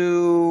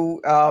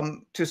to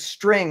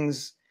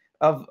strings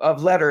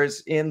of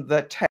letters in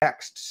the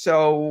text.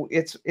 So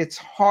it's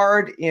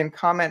hard in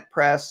Comment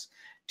Press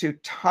to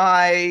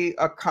tie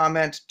a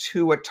comment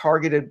to a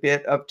targeted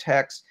bit of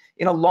text.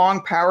 In a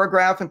long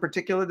paragraph in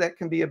particular, that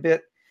can be a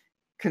bit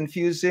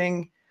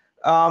confusing.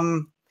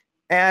 And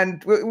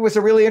it was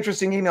a really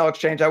interesting email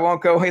exchange. I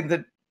won't go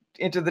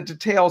into the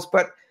details,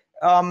 but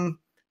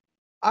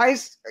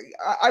I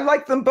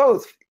like them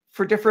both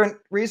for different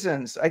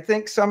reasons. I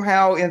think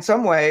somehow, in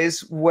some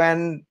ways,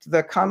 when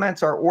the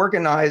comments are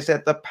organized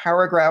at the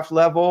paragraph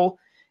level,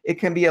 it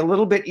can be a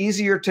little bit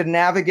easier to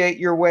navigate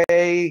your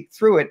way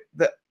through it.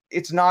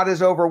 It's not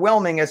as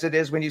overwhelming as it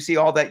is when you see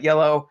all that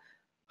yellow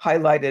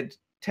highlighted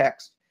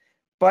text.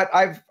 But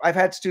I've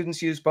had students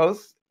use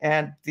both,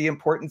 and the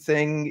important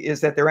thing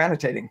is that they're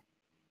annotating.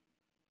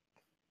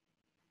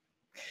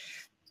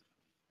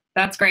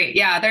 That's great.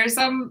 Yeah, there's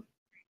a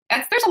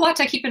lot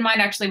to keep in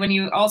mind, actually. When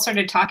you all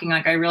started talking,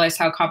 like, I realized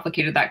how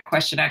complicated that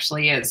question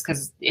actually is,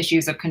 because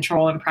issues of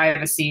control and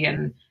privacy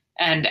and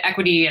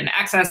equity and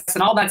access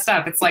and all that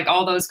stuff, it's like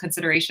all those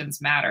considerations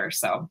matter.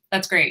 So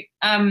that's great.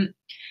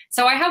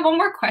 So I have one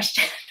more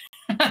question.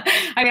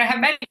 I mean, I have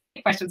many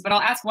questions, but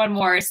I'll ask one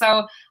more.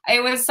 So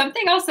it was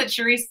something else that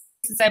Sharice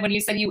said when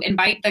you said you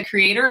invite the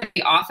creator,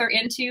 the author,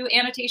 into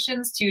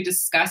annotations to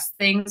discuss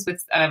things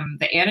with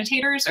the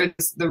annotators or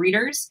the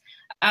readers.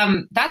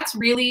 That's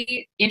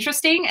really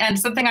interesting, and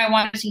something I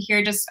wanted to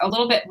hear just a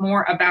little bit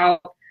more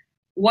about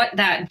what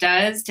that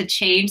does to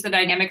change the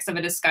dynamics of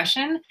a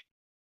discussion.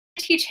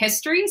 I teach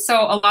history,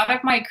 so a lot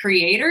of my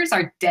creators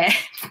are dead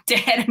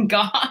and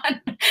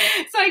gone.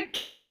 So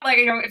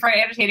if I'm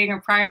annotating a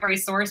primary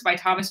source by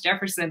Thomas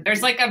Jefferson,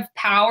 there's like a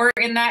power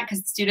in that,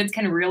 because students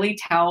can really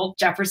tell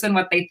Jefferson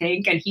what they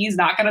think, and he's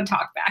not going to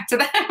talk back to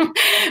them.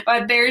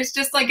 But there's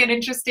just like an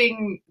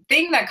interesting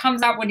thing that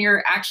comes out when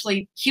you're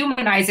actually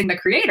humanizing the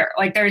creator.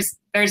 Like there's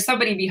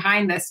somebody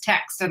behind this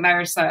text, and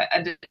there's a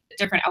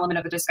different element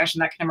of the discussion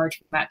that can emerge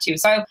from that too.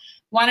 So I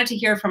wanted to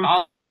hear from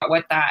all about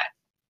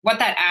what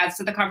that adds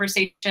to the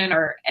conversation,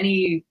 or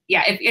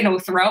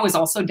if Thoreau is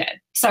also dead.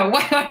 So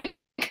what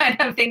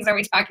kind of things are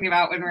we talking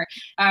about when we're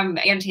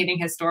annotating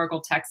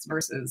historical texts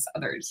versus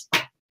others?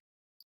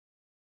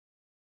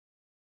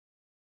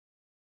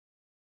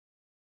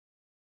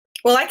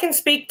 Well, I can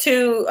speak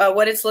to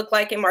what it's looked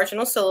like in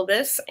marginal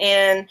syllabus.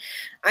 And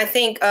I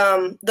think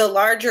the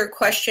larger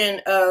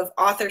question of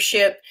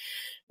authorship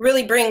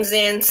really brings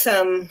in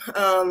some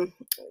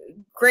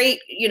great,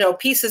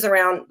 pieces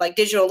around like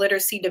digital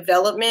literacy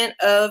development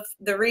of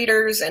the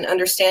readers and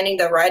understanding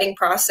the writing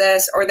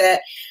process, or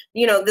that,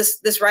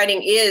 this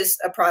writing is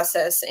a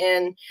process.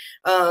 And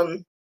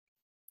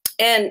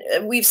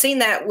we've seen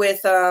that with,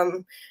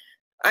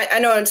 I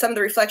know in some of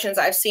the reflections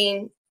I've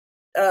seen,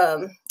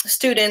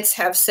 students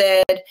have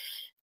said,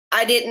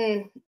 I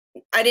didn't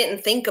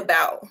think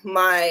about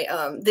my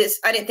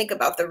I didn't think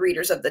about the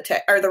readers of the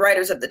text, or the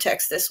writers of the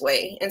text, this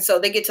way. And so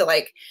they get to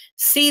like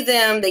see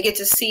them, they get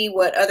to see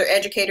what other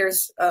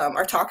educators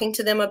are talking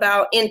to them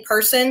about in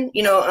person,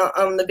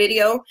 on the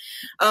video.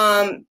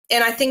 And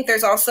I think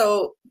there's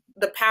also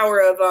the power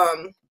of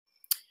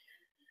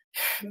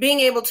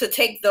being able to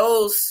take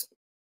those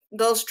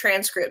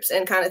transcripts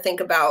and kind of think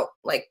about,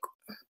 like,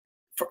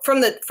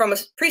 from a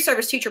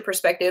pre-service teacher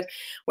perspective,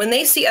 when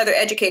they see other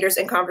educators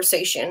in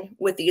conversation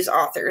with these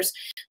authors,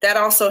 that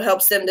also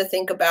helps them to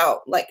think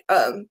about like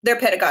their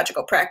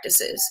pedagogical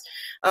practices.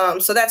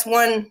 So that's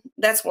one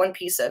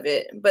piece of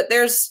it. But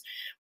there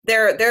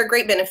are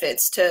great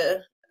benefits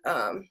to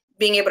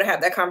being able to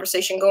have that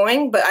conversation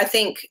going. But I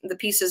think the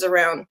pieces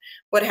around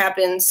what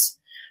happens,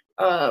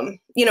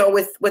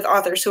 with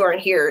authors who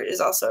aren't here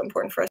is also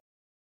important for us.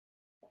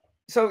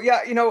 So yeah,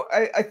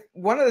 I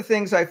one of the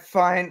things I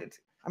find,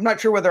 I'm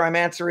not sure whether I'm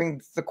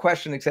answering the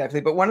question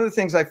exactly, but one of the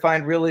things I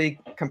find really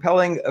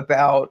compelling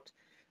about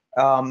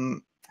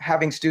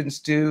having students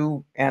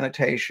do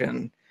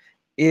annotation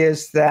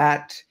is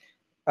that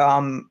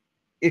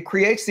it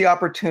creates the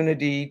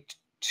opportunity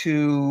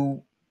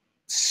to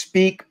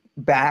speak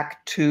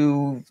back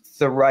to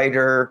the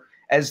writer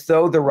as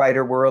though the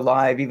writer were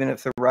alive, even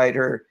if the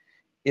writer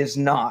is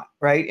not,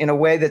 right? In a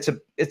way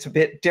it's a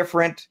bit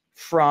different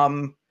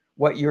from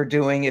what you're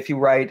doing if you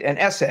write an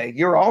essay.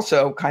 You're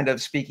also kind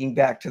of speaking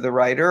back to the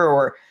writer,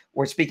 or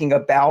speaking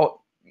about,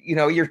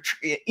 you're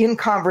in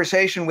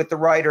conversation with the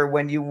writer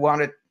when you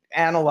want to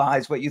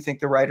analyze what you think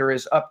the writer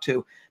is up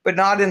to, but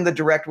not in the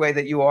direct way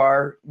that you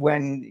are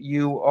when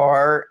you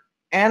are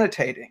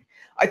annotating.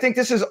 I think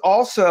this is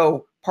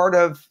also part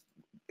of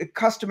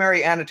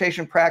customary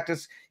annotation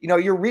practice.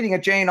 You're reading a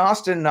Jane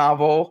Austen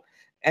novel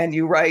and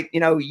you write,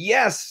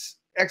 yes,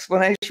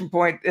 exclamation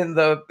point in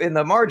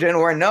the margin,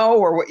 or no,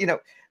 or what,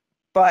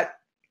 but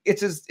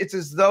it's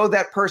as though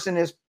that person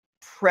is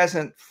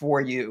present for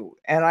you.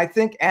 And I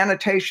think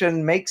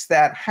annotation makes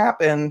that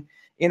happen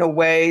in a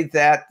way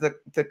that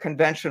the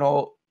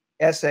conventional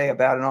essay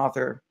about an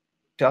author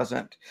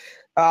doesn't.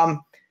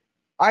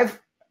 I've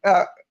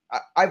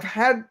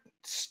had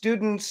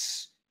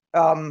students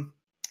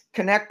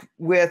connect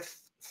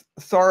with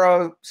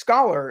thorough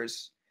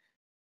scholars,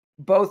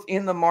 both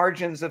in the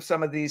margins of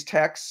some of these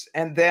texts,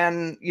 and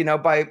then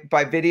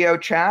by video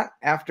chat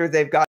after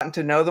they've gotten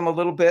to know them a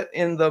little bit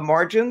in the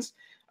margins.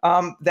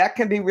 That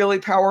can be really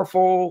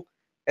powerful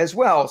as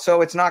well.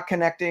 So it's not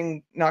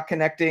connecting. You're not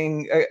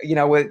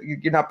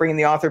bringing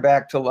the author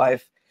back to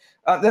life.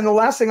 Then the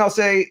last thing I'll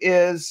say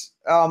is,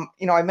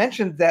 I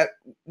mentioned that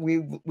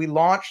we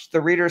launched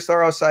the Reader's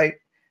Thorough site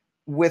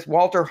with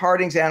Walter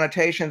Harding's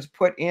annotations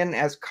put in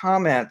as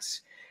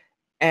comments.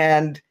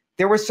 And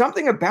there was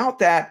something about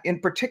that in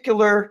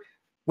particular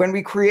when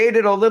we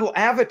created a little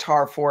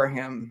avatar for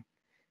him.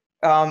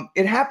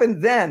 It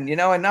happened then,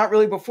 and not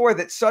really before,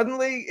 that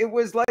suddenly it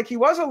was like he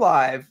was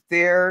alive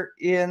there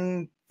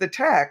in the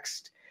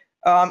text,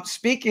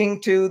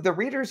 speaking to the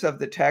readers of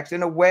the text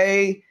in a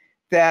way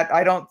that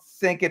I don't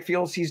think it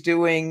feels he's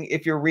doing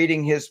if you're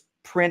reading his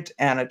print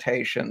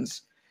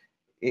annotations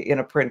in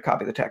a print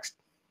copy of the text.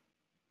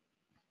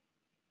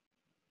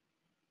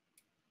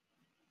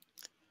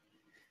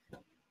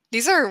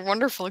 These are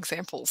wonderful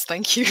examples.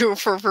 Thank you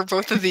for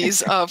both of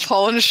these,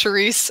 Paul and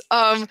Charisse.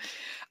 I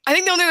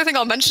think the only other thing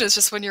I'll mention is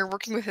just when you're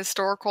working with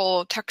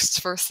historical texts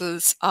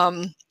versus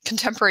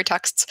contemporary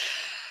texts,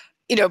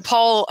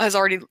 Paul has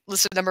already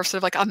listed a number of sort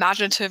of like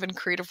imaginative and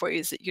creative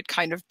ways that you'd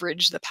kind of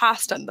bridge the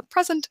past and the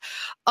present.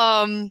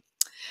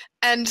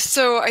 And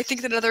so I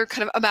think that another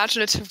kind of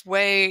imaginative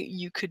way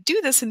you could do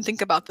this and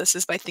think about this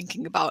is by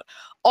thinking about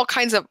all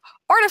kinds of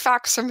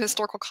artifacts from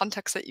historical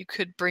context that you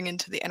could bring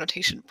into the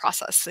annotation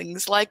process.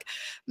 Things like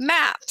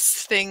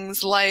maps,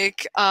 things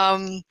like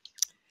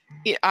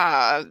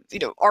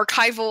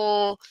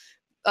archival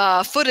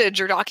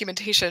footage or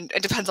documentation.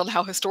 It depends on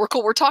how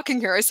historical we're talking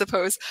here, I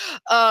suppose.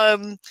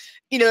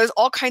 There's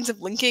all kinds of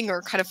linking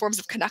or kind of forms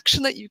of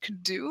connection that you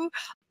could do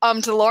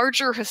to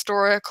larger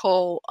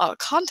historical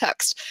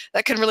context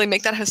that can really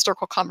make that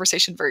historical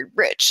conversation very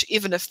rich,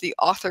 even if the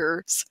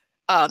authors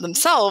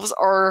themselves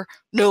are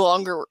no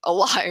longer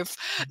alive.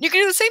 You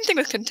can do the same thing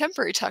with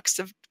contemporary texts,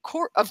 of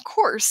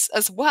course,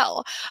 as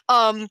well.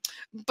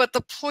 But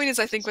the point is,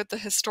 I think with the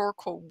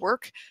historical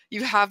work,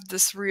 you have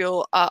this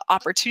real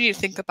opportunity to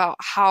think about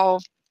how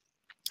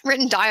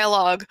written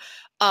dialogue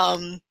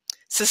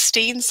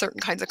sustains certain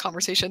kinds of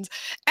conversations,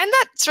 and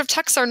that sort of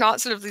texts are not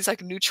sort of these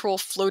like neutral,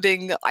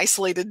 floating,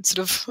 isolated sort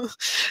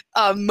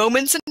of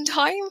moments in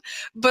time,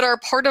 but are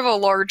part of a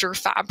larger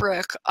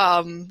fabric.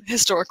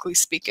 Historically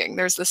speaking,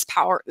 there's this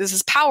power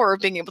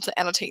of being able to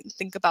annotate and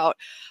think about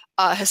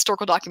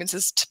historical documents,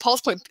 is, to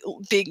Paul's point,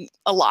 being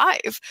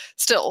alive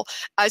still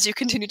as you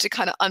continue to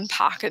kind of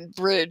unpack and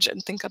bridge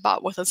and think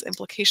about what those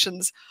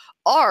implications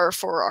are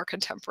for our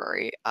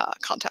contemporary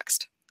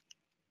context.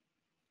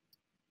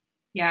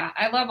 Yeah,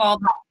 I love all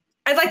that.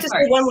 I'd like to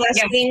say one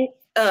last thing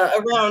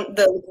around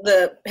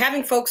the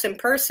having folks in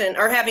person,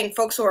 or having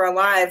folks who are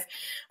alive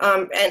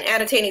and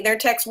annotating their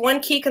text. One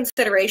key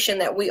consideration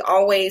that we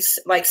always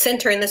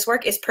center in this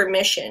work is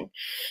permission.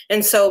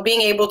 And so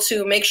being able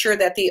to make sure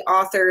that the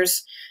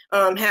authors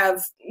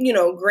have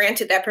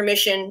granted that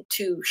permission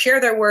to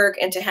share their work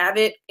and to have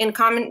it in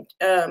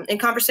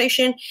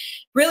conversation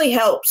really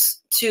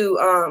helps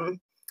to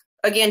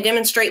again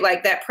demonstrate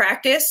that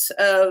practice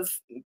of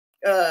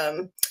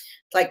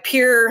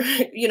peer,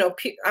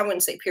 I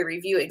wouldn't say peer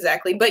review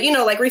exactly, but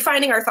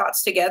refining our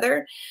thoughts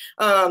together.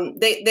 I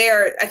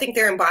think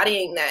they're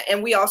embodying that,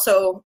 and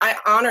I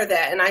honor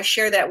that, and I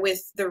share that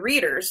with the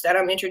readers that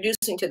I'm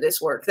introducing to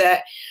this work,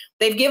 that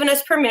they've given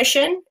us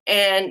permission,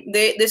 and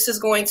this is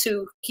going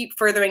to keep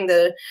furthering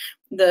the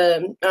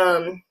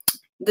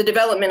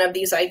development of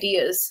these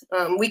ideas.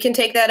 We can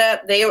take that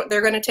up.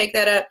 They're going to take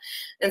that up,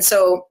 and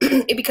so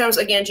it becomes,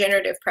 again,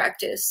 generative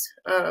practice.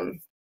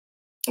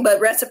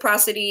 But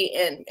reciprocity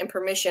and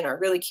permission are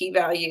really key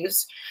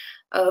values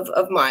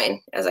of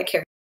mine as I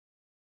carry.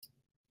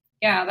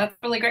 Yeah, that's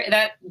really great.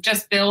 That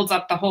just builds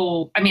up the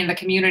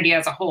community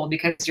as a whole,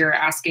 because you're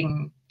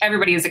asking,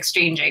 everybody is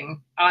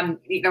exchanging on,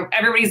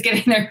 everybody's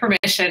giving their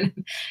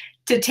permission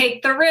to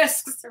take the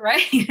risks,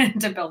 right?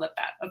 To build up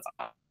that. That's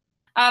awesome.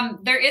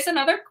 There is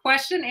another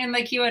question in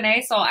the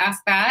Q&A, so I'll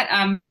ask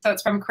that. So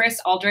it's from Chris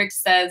Aldrich,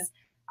 says,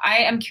 I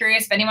am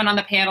curious if anyone on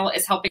the panel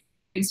is helping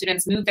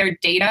students move their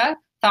data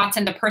thoughts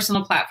into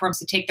personal platforms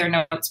to take their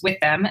notes with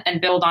them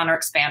and build on or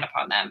expand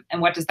upon them.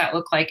 And what does that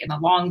look like in the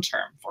long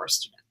term for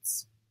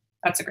students?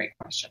 That's a great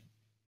question.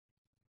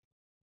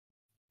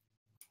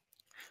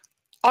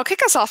 I'll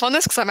kick us off on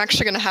this because I'm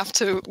actually going to have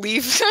to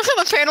leave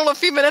the panel in a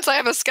few minutes. I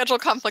have a schedule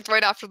conflict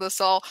right after this,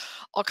 so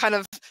I'll kind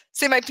of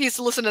say my piece,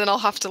 listen, and then I'll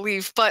have to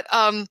leave. But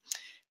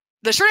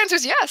the short answer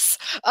is yes.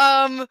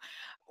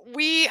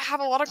 We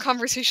have a lot of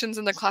conversations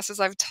in the classes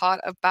I've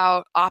taught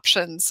about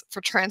options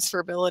for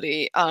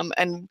transferability.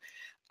 And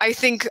I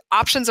think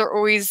options are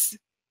always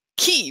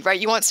key, right?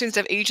 You want students to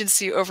have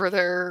agency over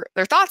their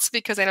thoughts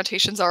because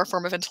annotations are a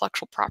form of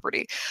intellectual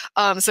property.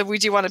 So we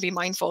do want to be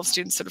mindful of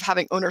students sort of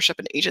having ownership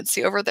and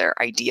agency over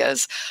their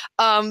ideas.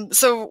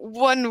 So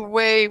one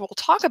way we'll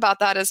talk about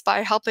that is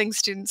by helping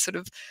students sort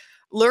of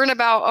learn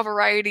about a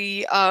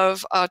variety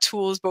of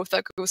tools, both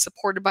that go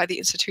supported by the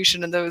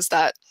institution and those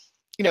that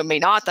may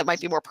not, that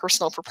might be more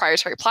personal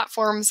proprietary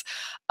platforms,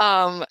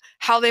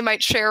 how they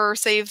might share or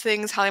save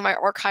things, how they might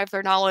archive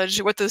their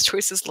knowledge, what those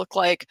choices look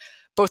like,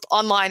 both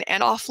online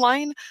and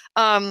offline.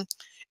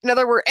 In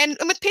other words, and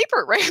with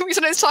paper, right? We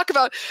sometimes talk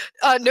about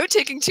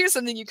note-taking too,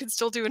 something you can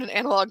still do in an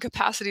analog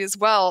capacity as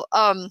well,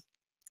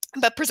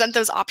 but present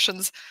those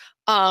options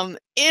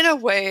in a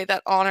way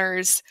that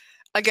honors,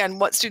 again,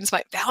 what students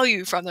might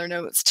value from their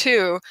notes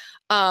too.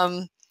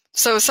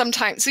 So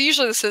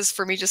usually this is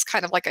for me just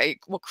kind of like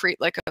we'll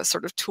create like a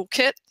sort of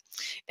toolkit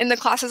in the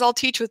classes I'll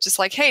teach with just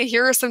like, hey,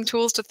 here are some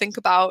tools to think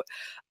about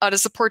to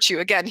support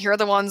you. Again, here are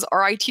the ones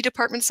our IT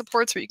department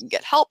supports where you can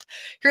get help.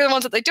 Here are the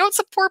ones that they don't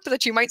support, but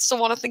that you might still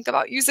want to think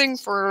about using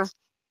for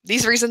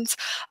these reasons.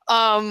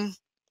 And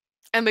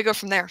we go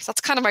from there. So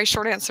that's kind of my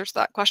short answer to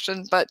that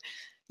question. But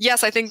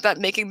yes, I think that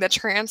making the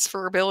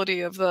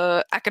transferability of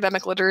the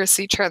academic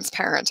literacy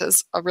transparent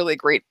is a really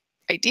great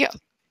idea.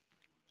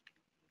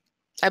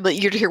 I'd be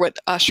eager to hear what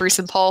Charisse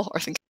and Paul are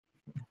thinking.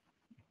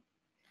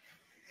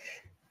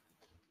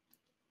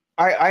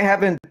 I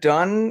haven't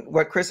done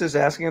what Chris is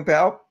asking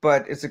about,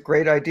 but it's a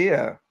great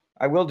idea.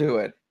 I will do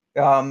it.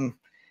 I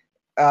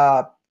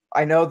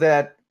know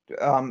that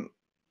an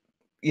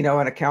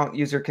account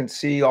user can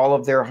see all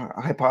of their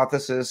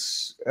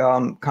hypothesis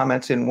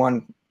comments in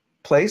one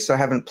place. I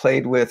haven't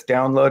played with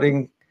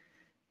downloading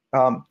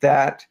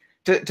that.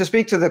 To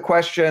speak to the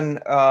question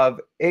of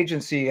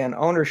agency and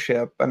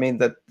ownership, I mean,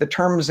 the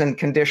terms and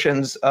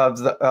conditions of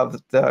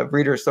the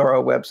Reader's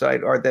Thorough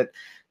website are that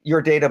your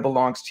data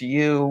belongs to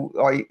you.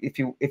 Or if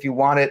you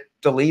want it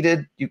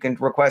deleted, you can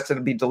request it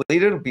to be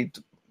deleted.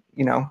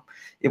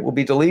 It will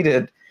be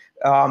deleted.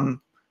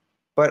 But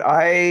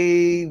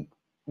I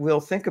will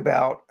think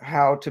about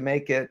how to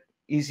make it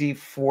easy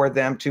for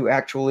them to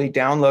actually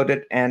download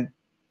it and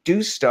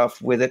do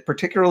stuff with it,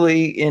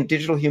 particularly in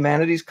digital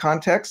humanities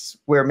contexts,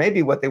 where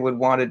maybe what they would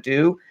want to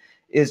do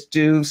is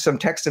do some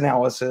text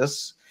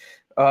analysis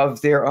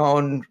of their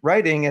own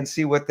writing and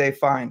see what they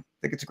find. I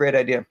think it's a great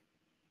idea.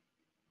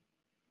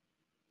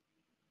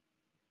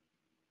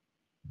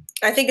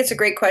 I think it's a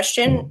great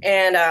question.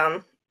 And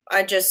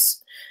I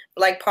just,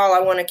 like Paul, I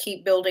want to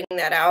keep building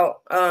that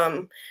out.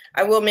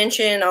 I will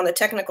mention on the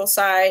technical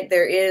side,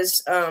 there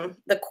is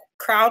the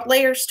crowd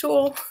layers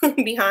tool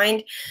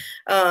behind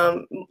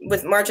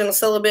with marginal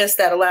syllabus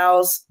that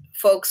allows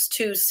folks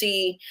to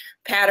see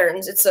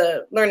patterns. It's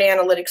a learning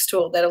analytics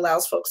tool that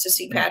allows folks to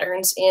see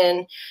patterns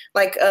in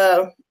they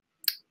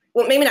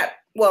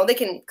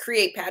can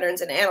create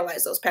patterns and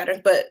analyze those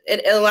patterns, but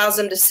it allows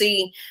them to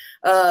see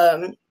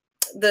the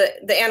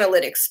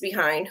analytics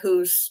behind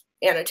who's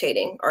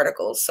annotating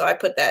articles. So I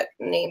put that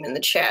name in the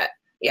chat.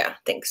 Yeah,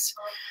 thanks.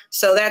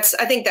 So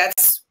I think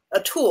that's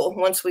a tool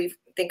once we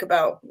think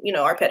about,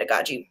 our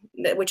pedagogy,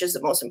 which is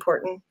the most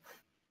important.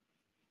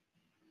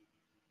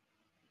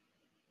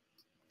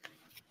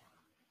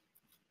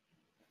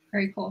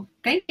 Very cool.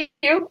 Thank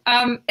you.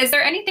 Is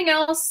there anything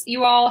else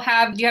you all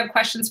have? Do you have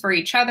questions for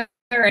each other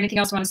or anything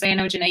else you want to say? I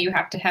know, Janae, you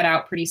have to head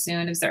out pretty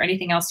soon. Is there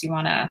anything else you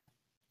want to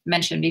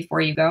mention before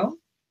you go?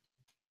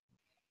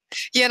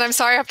 Yeah, and I'm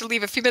sorry I have to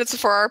leave a few minutes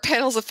before our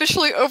panel's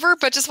officially over,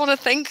 but just want to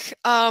thank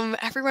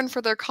everyone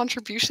for their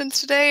contributions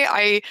today.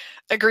 I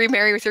agree,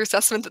 Mary, with your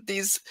assessment that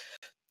these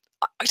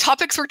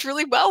topics worked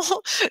really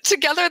well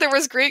together. There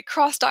was great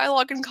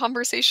cross-dialogue and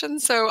conversation,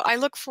 so I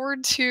look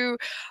forward to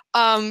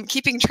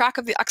keeping track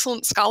of the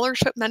excellent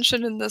scholarship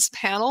mentioned in this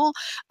panel,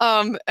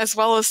 as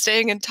well as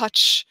staying in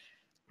touch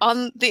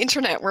on the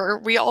internet where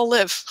we all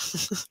live.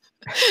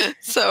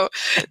 So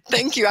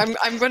thank you.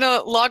 I'm going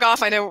to log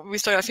off. I know we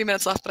still got a few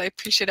minutes left, but I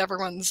appreciate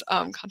everyone's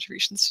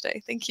contributions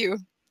today. Thank you.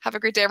 Have a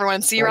great day,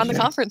 everyone. See you around the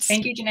conference.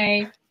 Thank you,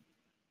 Janae.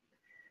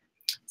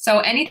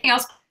 So anything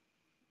else,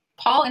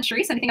 Paul and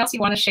Charisse, anything else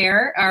you want to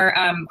share or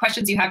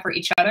questions you have for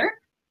each other?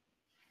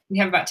 We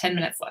have about 10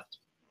 minutes left.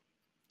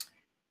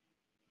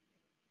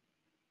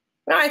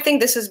 No, I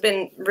think this has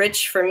been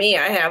rich for me.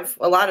 I have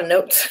a lot of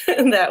notes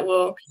that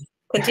will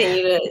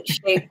continue to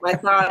shape my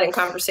thought and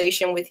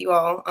conversation with you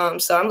all.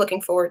 So I'm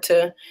looking forward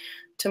to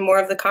to more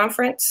of the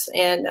conference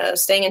and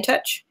staying in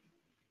touch.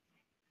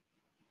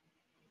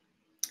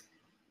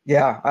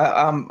 Yeah,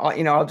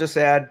 I'll just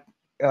add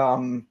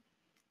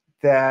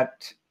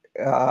that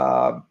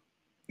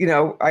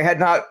I had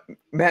not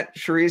met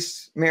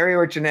Charisse, Mary,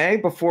 or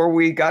Janae before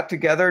we got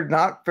together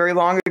not very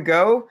long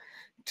ago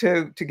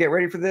to get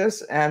ready for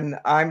this, and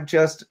I'm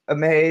just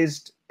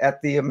amazed at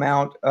the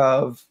amount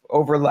of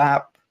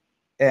overlap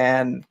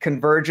and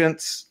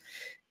convergence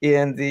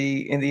in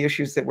the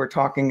issues that we're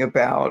talking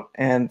about,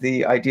 and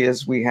the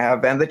ideas we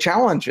have, and the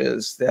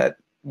challenges that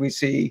we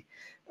see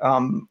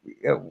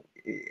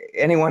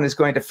anyone is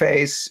going to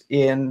face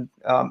in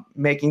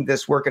making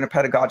this work in a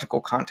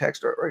pedagogical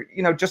context, or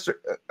just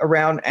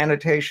around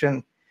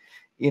annotation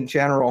in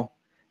general.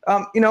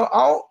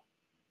 I'll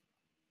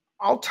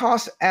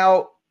toss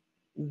out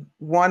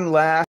one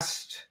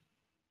last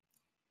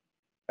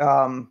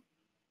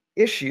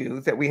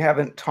issue that we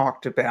haven't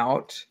talked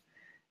about,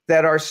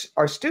 that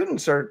our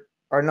students are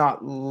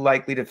not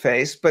likely to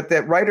face, but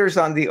that writers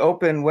on the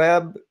open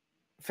web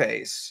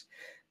face.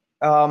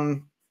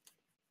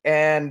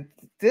 And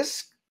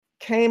this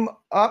came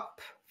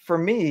up for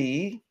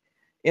me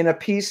in a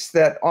piece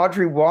that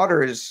Audrey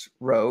Waters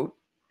wrote,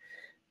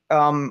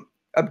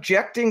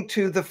 objecting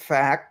to the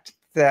fact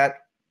that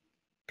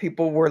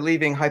people were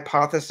leaving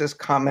hypothesis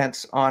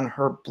comments on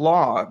her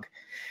blog.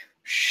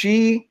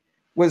 She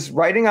was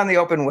writing on the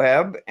open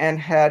web and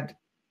had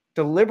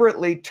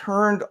deliberately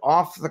turned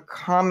off the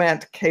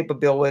comment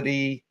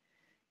capability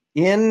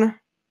on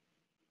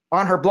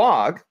her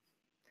blog.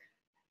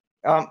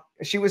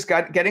 She was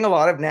getting a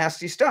lot of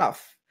nasty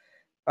stuff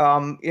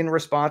in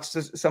response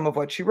to some of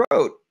what she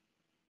wrote.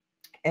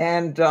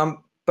 And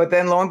but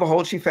then lo and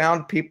behold, she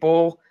found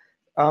people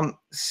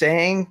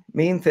saying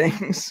mean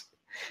things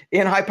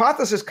in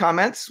hypothesis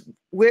comments,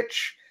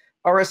 which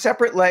are a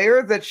separate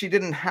layer that she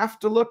didn't have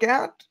to look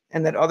at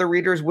and that other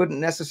readers wouldn't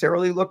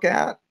necessarily look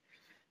at.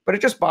 But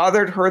it just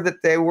bothered her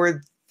that they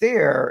were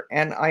there.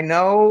 And I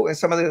know, and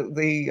some of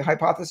the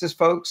hypothesis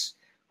folks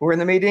who were in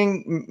the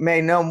meeting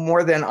may know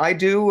more than I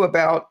do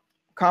about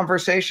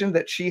conversation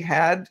that she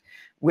had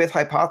with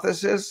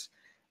hypothesis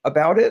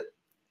about it.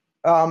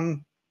 I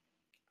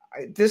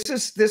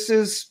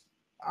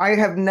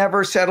have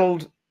never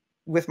settled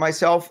with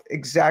myself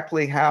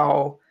exactly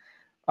how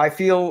I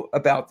feel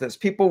about this.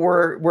 People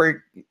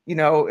were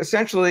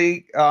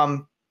essentially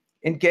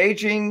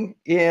engaging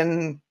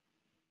in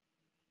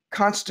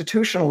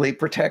constitutionally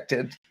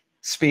protected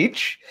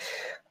speech,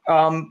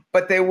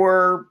 but they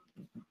were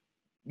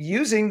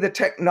using the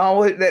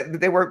technology that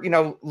they were,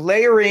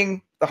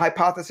 layering the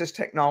hypothesis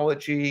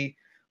technology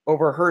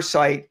over her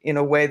site in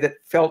a way that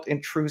felt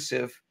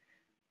intrusive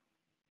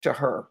to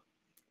her.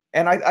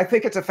 And I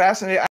think it's a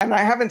fascinating, and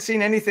I haven't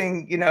seen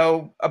anything,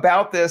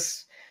 about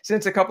this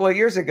since a couple of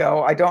years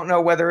ago. I don't know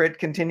whether it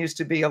continues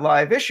to be a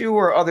live issue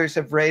or others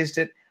have raised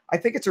it. I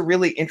think it's a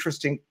really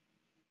interesting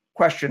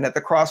question at the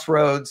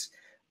crossroads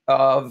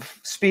of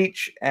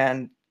speech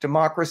and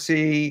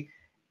democracy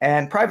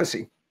and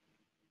privacy.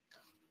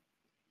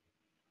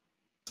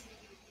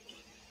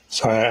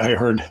 Sorry, I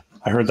heard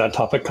that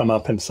topic come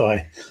up, and so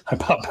I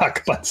popped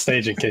back up on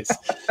stage in case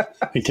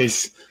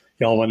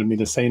y'all wanted me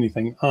to say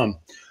anything.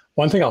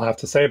 One thing I'll have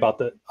to say about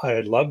that, I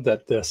love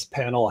that this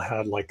panel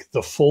had like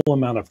the full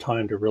amount of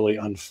time to really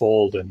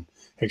unfold and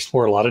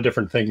explore a lot of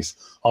different things,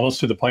 almost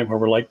to the point where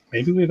we're like,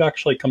 maybe we've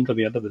actually come to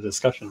the end of the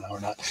discussion now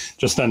or not.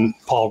 Just then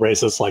Paul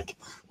raises like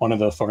one of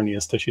the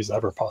thorniest issues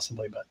ever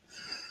possibly. But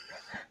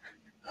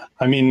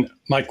I mean,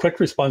 my quick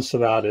response to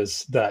that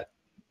is that,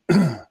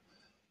 I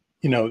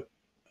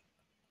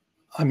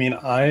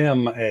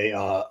am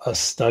a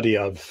study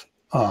of,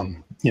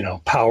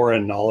 power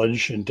and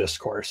knowledge and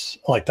discourse.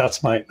 Like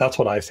that's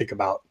what I think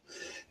about.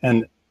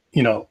 And,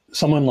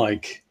 someone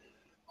like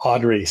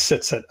Audrey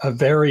sits at a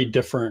very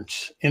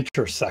different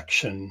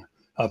intersection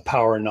of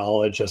power and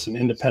knowledge as an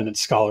independent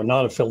scholar,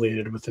 not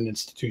affiliated with an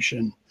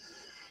institution,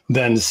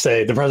 than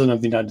say the President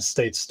of the United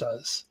States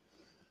does.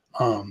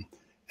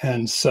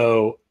 And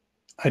so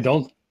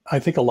I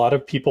think a lot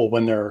of people,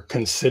 when they're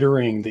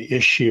considering the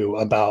issue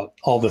about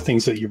all the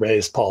things that you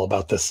raised, Paul,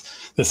 about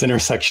this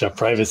intersection of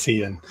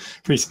privacy and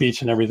free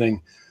speech and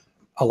everything,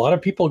 a lot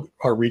of people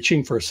are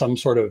reaching for some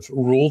sort of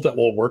rule that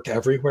will work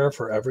everywhere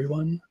for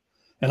everyone.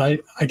 And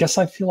I guess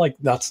I feel like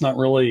that's not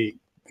really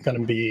going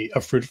to be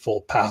a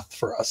fruitful path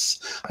for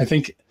us. I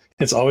think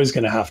it's always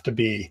going to have to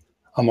be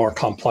a more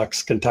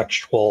complex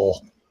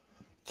contextual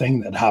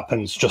thing that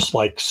happens, just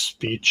like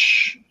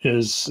speech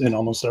is in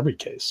almost every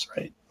case,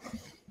 right?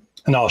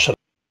 And I'll shut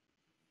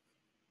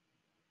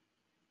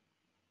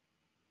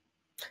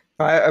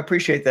up. I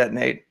appreciate that,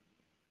 Nate.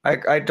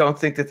 I don't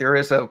think that there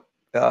is a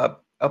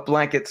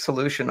blanket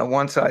solution, a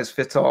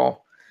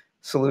one-size-fits-all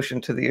solution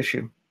to the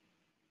issue.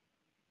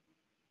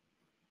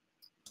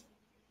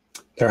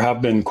 There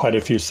have been quite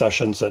a few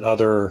sessions at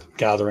other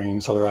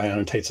gatherings, other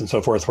iannotates and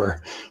so forth,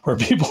 where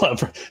people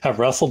have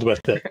wrestled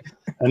with it,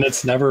 and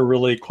it's never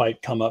really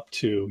quite come up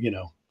to,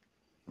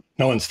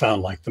 no one's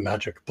found like the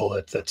magic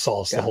bullet that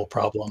solves the whole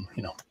problem,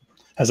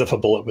 as if a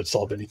bullet would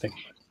solve anything.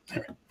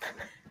 Anyway.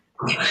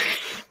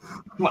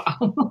 Wow.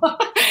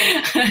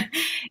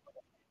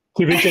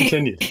 To be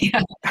continued.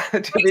 Yeah.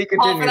 To be Paul, for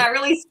continued. that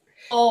really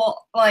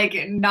simple, like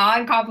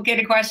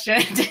non-complicated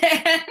question.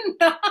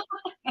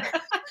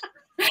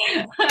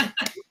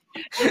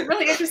 It's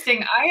really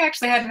interesting. I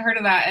actually hadn't heard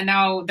of that, and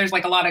now there's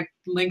like a lot of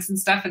links and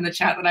stuff in the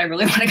chat that I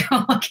really want to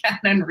go look at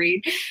and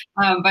read.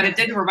 But it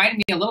did remind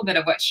me a little bit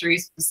of what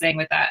Charisse was saying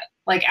with that,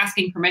 like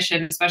asking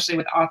permission, especially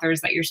with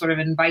authors that you're sort of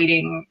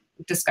inviting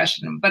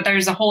discussion. But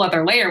there's a whole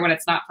other layer when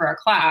it's not for a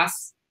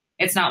class.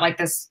 It's not like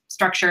this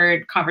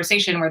structured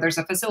conversation where there's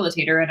a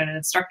facilitator and an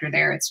instructor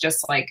there. It's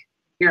just like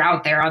you're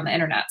out there on the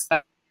internet.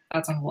 So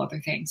that's a whole other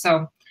thing.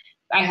 So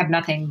I have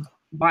nothing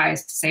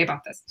wise to say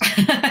about this,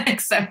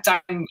 except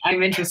I'm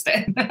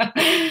interested.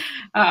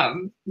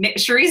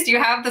 Charisse, do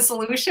you have the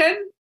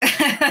solution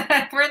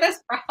for this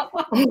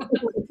problem?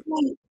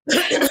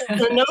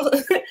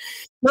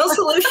 No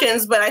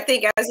solutions, but I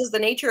think as is the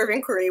nature of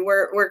inquiry,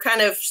 we're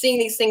kind of seeing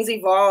these things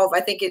evolve. I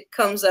think it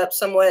comes up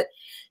somewhat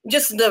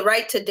just the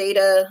right to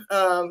data,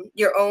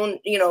 your own,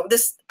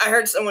 this, I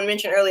heard someone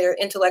mention earlier,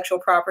 intellectual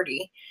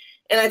property.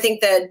 And I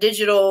think that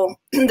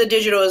the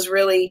digital is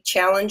really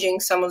challenging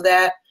some of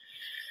that.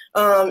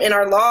 In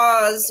our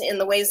laws, in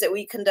the ways that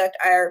we conduct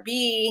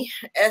IRB,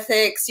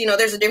 ethics,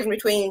 there's a difference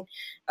between,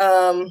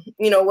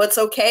 what's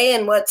okay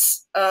and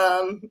what's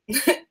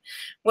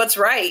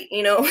right,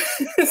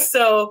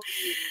 So,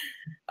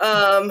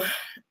 I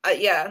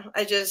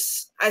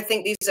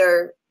think these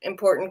are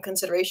important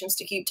considerations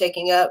to keep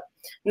taking up.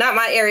 Not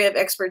my area of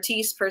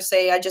expertise per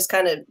se. I just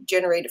kind of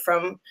generated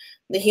from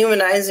the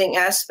humanizing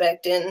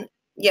aspect and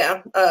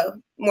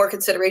more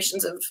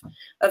considerations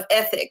of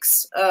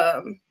ethics.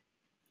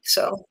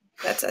 So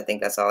I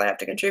think that's all I have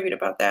to contribute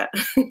about that.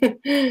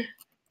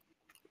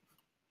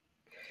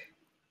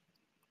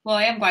 Well,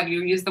 I am glad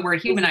you used the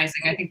word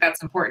humanizing. I think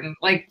that's important.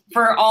 Like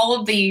for all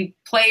of the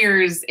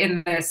players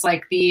in this,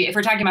 like if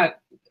we're talking about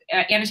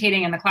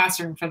annotating in the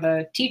classroom, for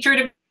the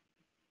teacher,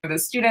 for the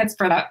students,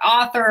 for the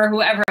author,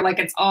 whoever, like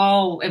it's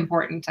all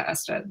important to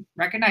us to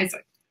recognize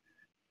it.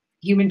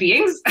 Human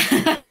beings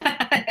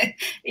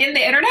in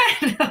the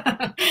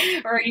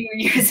internet, or are you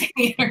using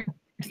the internet?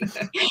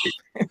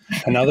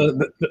 And now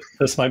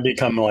this might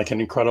become like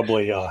an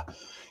incredibly,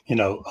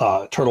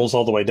 turtles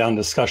all the way down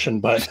discussion,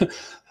 but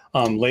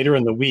later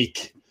in the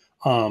week,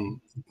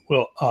 Remy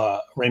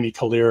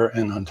Kalir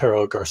and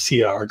Antero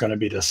Garcia are going to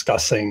be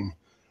discussing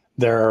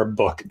their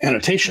book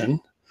Annotation.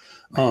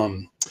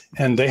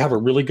 And they have a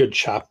really good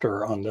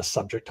chapter on this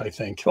subject, I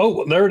think.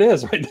 Oh, there it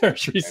is right there.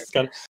 She's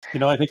got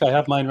it. I think I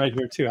have mine right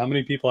here too. How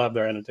many people have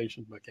their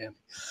annotation book handy?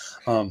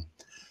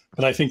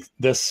 But I think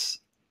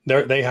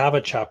they have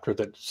a chapter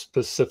that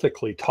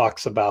specifically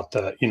talks about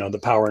the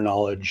power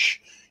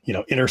knowledge,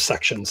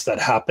 intersections that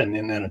happen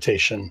in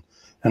annotation.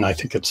 And I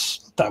think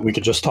it's that we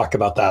could just talk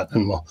about that.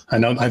 And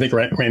I think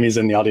Ramey's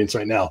in the audience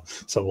right now,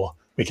 so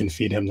we can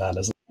feed him that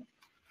as well.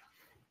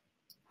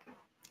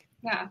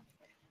 Yeah.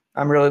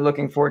 I'm really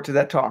looking forward to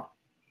that talk.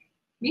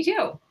 Me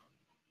too.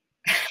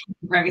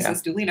 Remy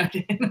says duly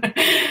noted.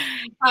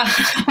 All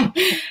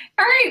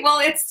right, well,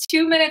 it's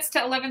 2 minutes to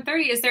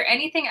 11:30. Is there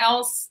anything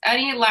else,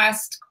 any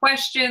last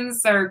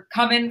questions or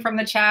come in from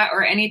the chat,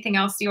 or anything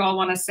else you all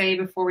want to say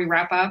before we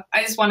wrap up?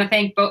 I just want to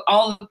thank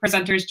all the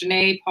presenters,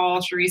 Janae,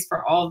 Paul, Charisse,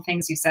 for all the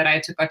things you said. I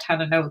took a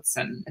ton of notes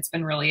and it's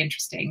been really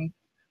interesting.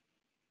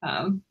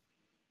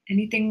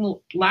 Anything,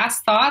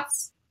 last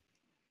thoughts?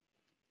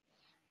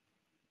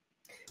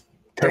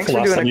 Thanks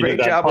for doing a great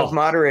job of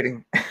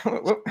moderating.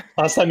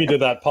 Last time you did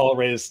that, Paul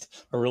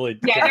raised a really...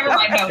 Yeah, never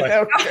mind.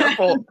 No,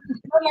 careful.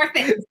 One more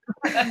thing.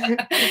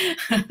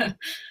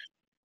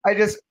 I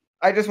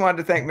just wanted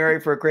to thank Mary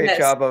for a great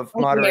job of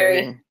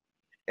moderating,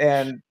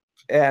 and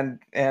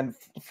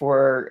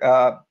for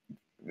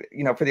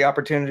for the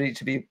opportunity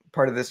to be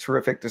part of this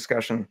terrific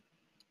discussion.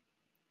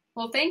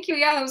 Well, thank you.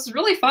 Yeah, it was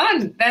really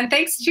fun. And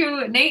thanks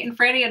to Nate and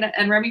Franny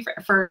and Remy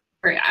for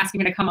asking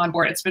me to come on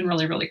board. It's been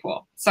really, really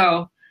cool.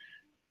 So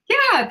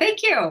yeah,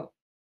 thank you.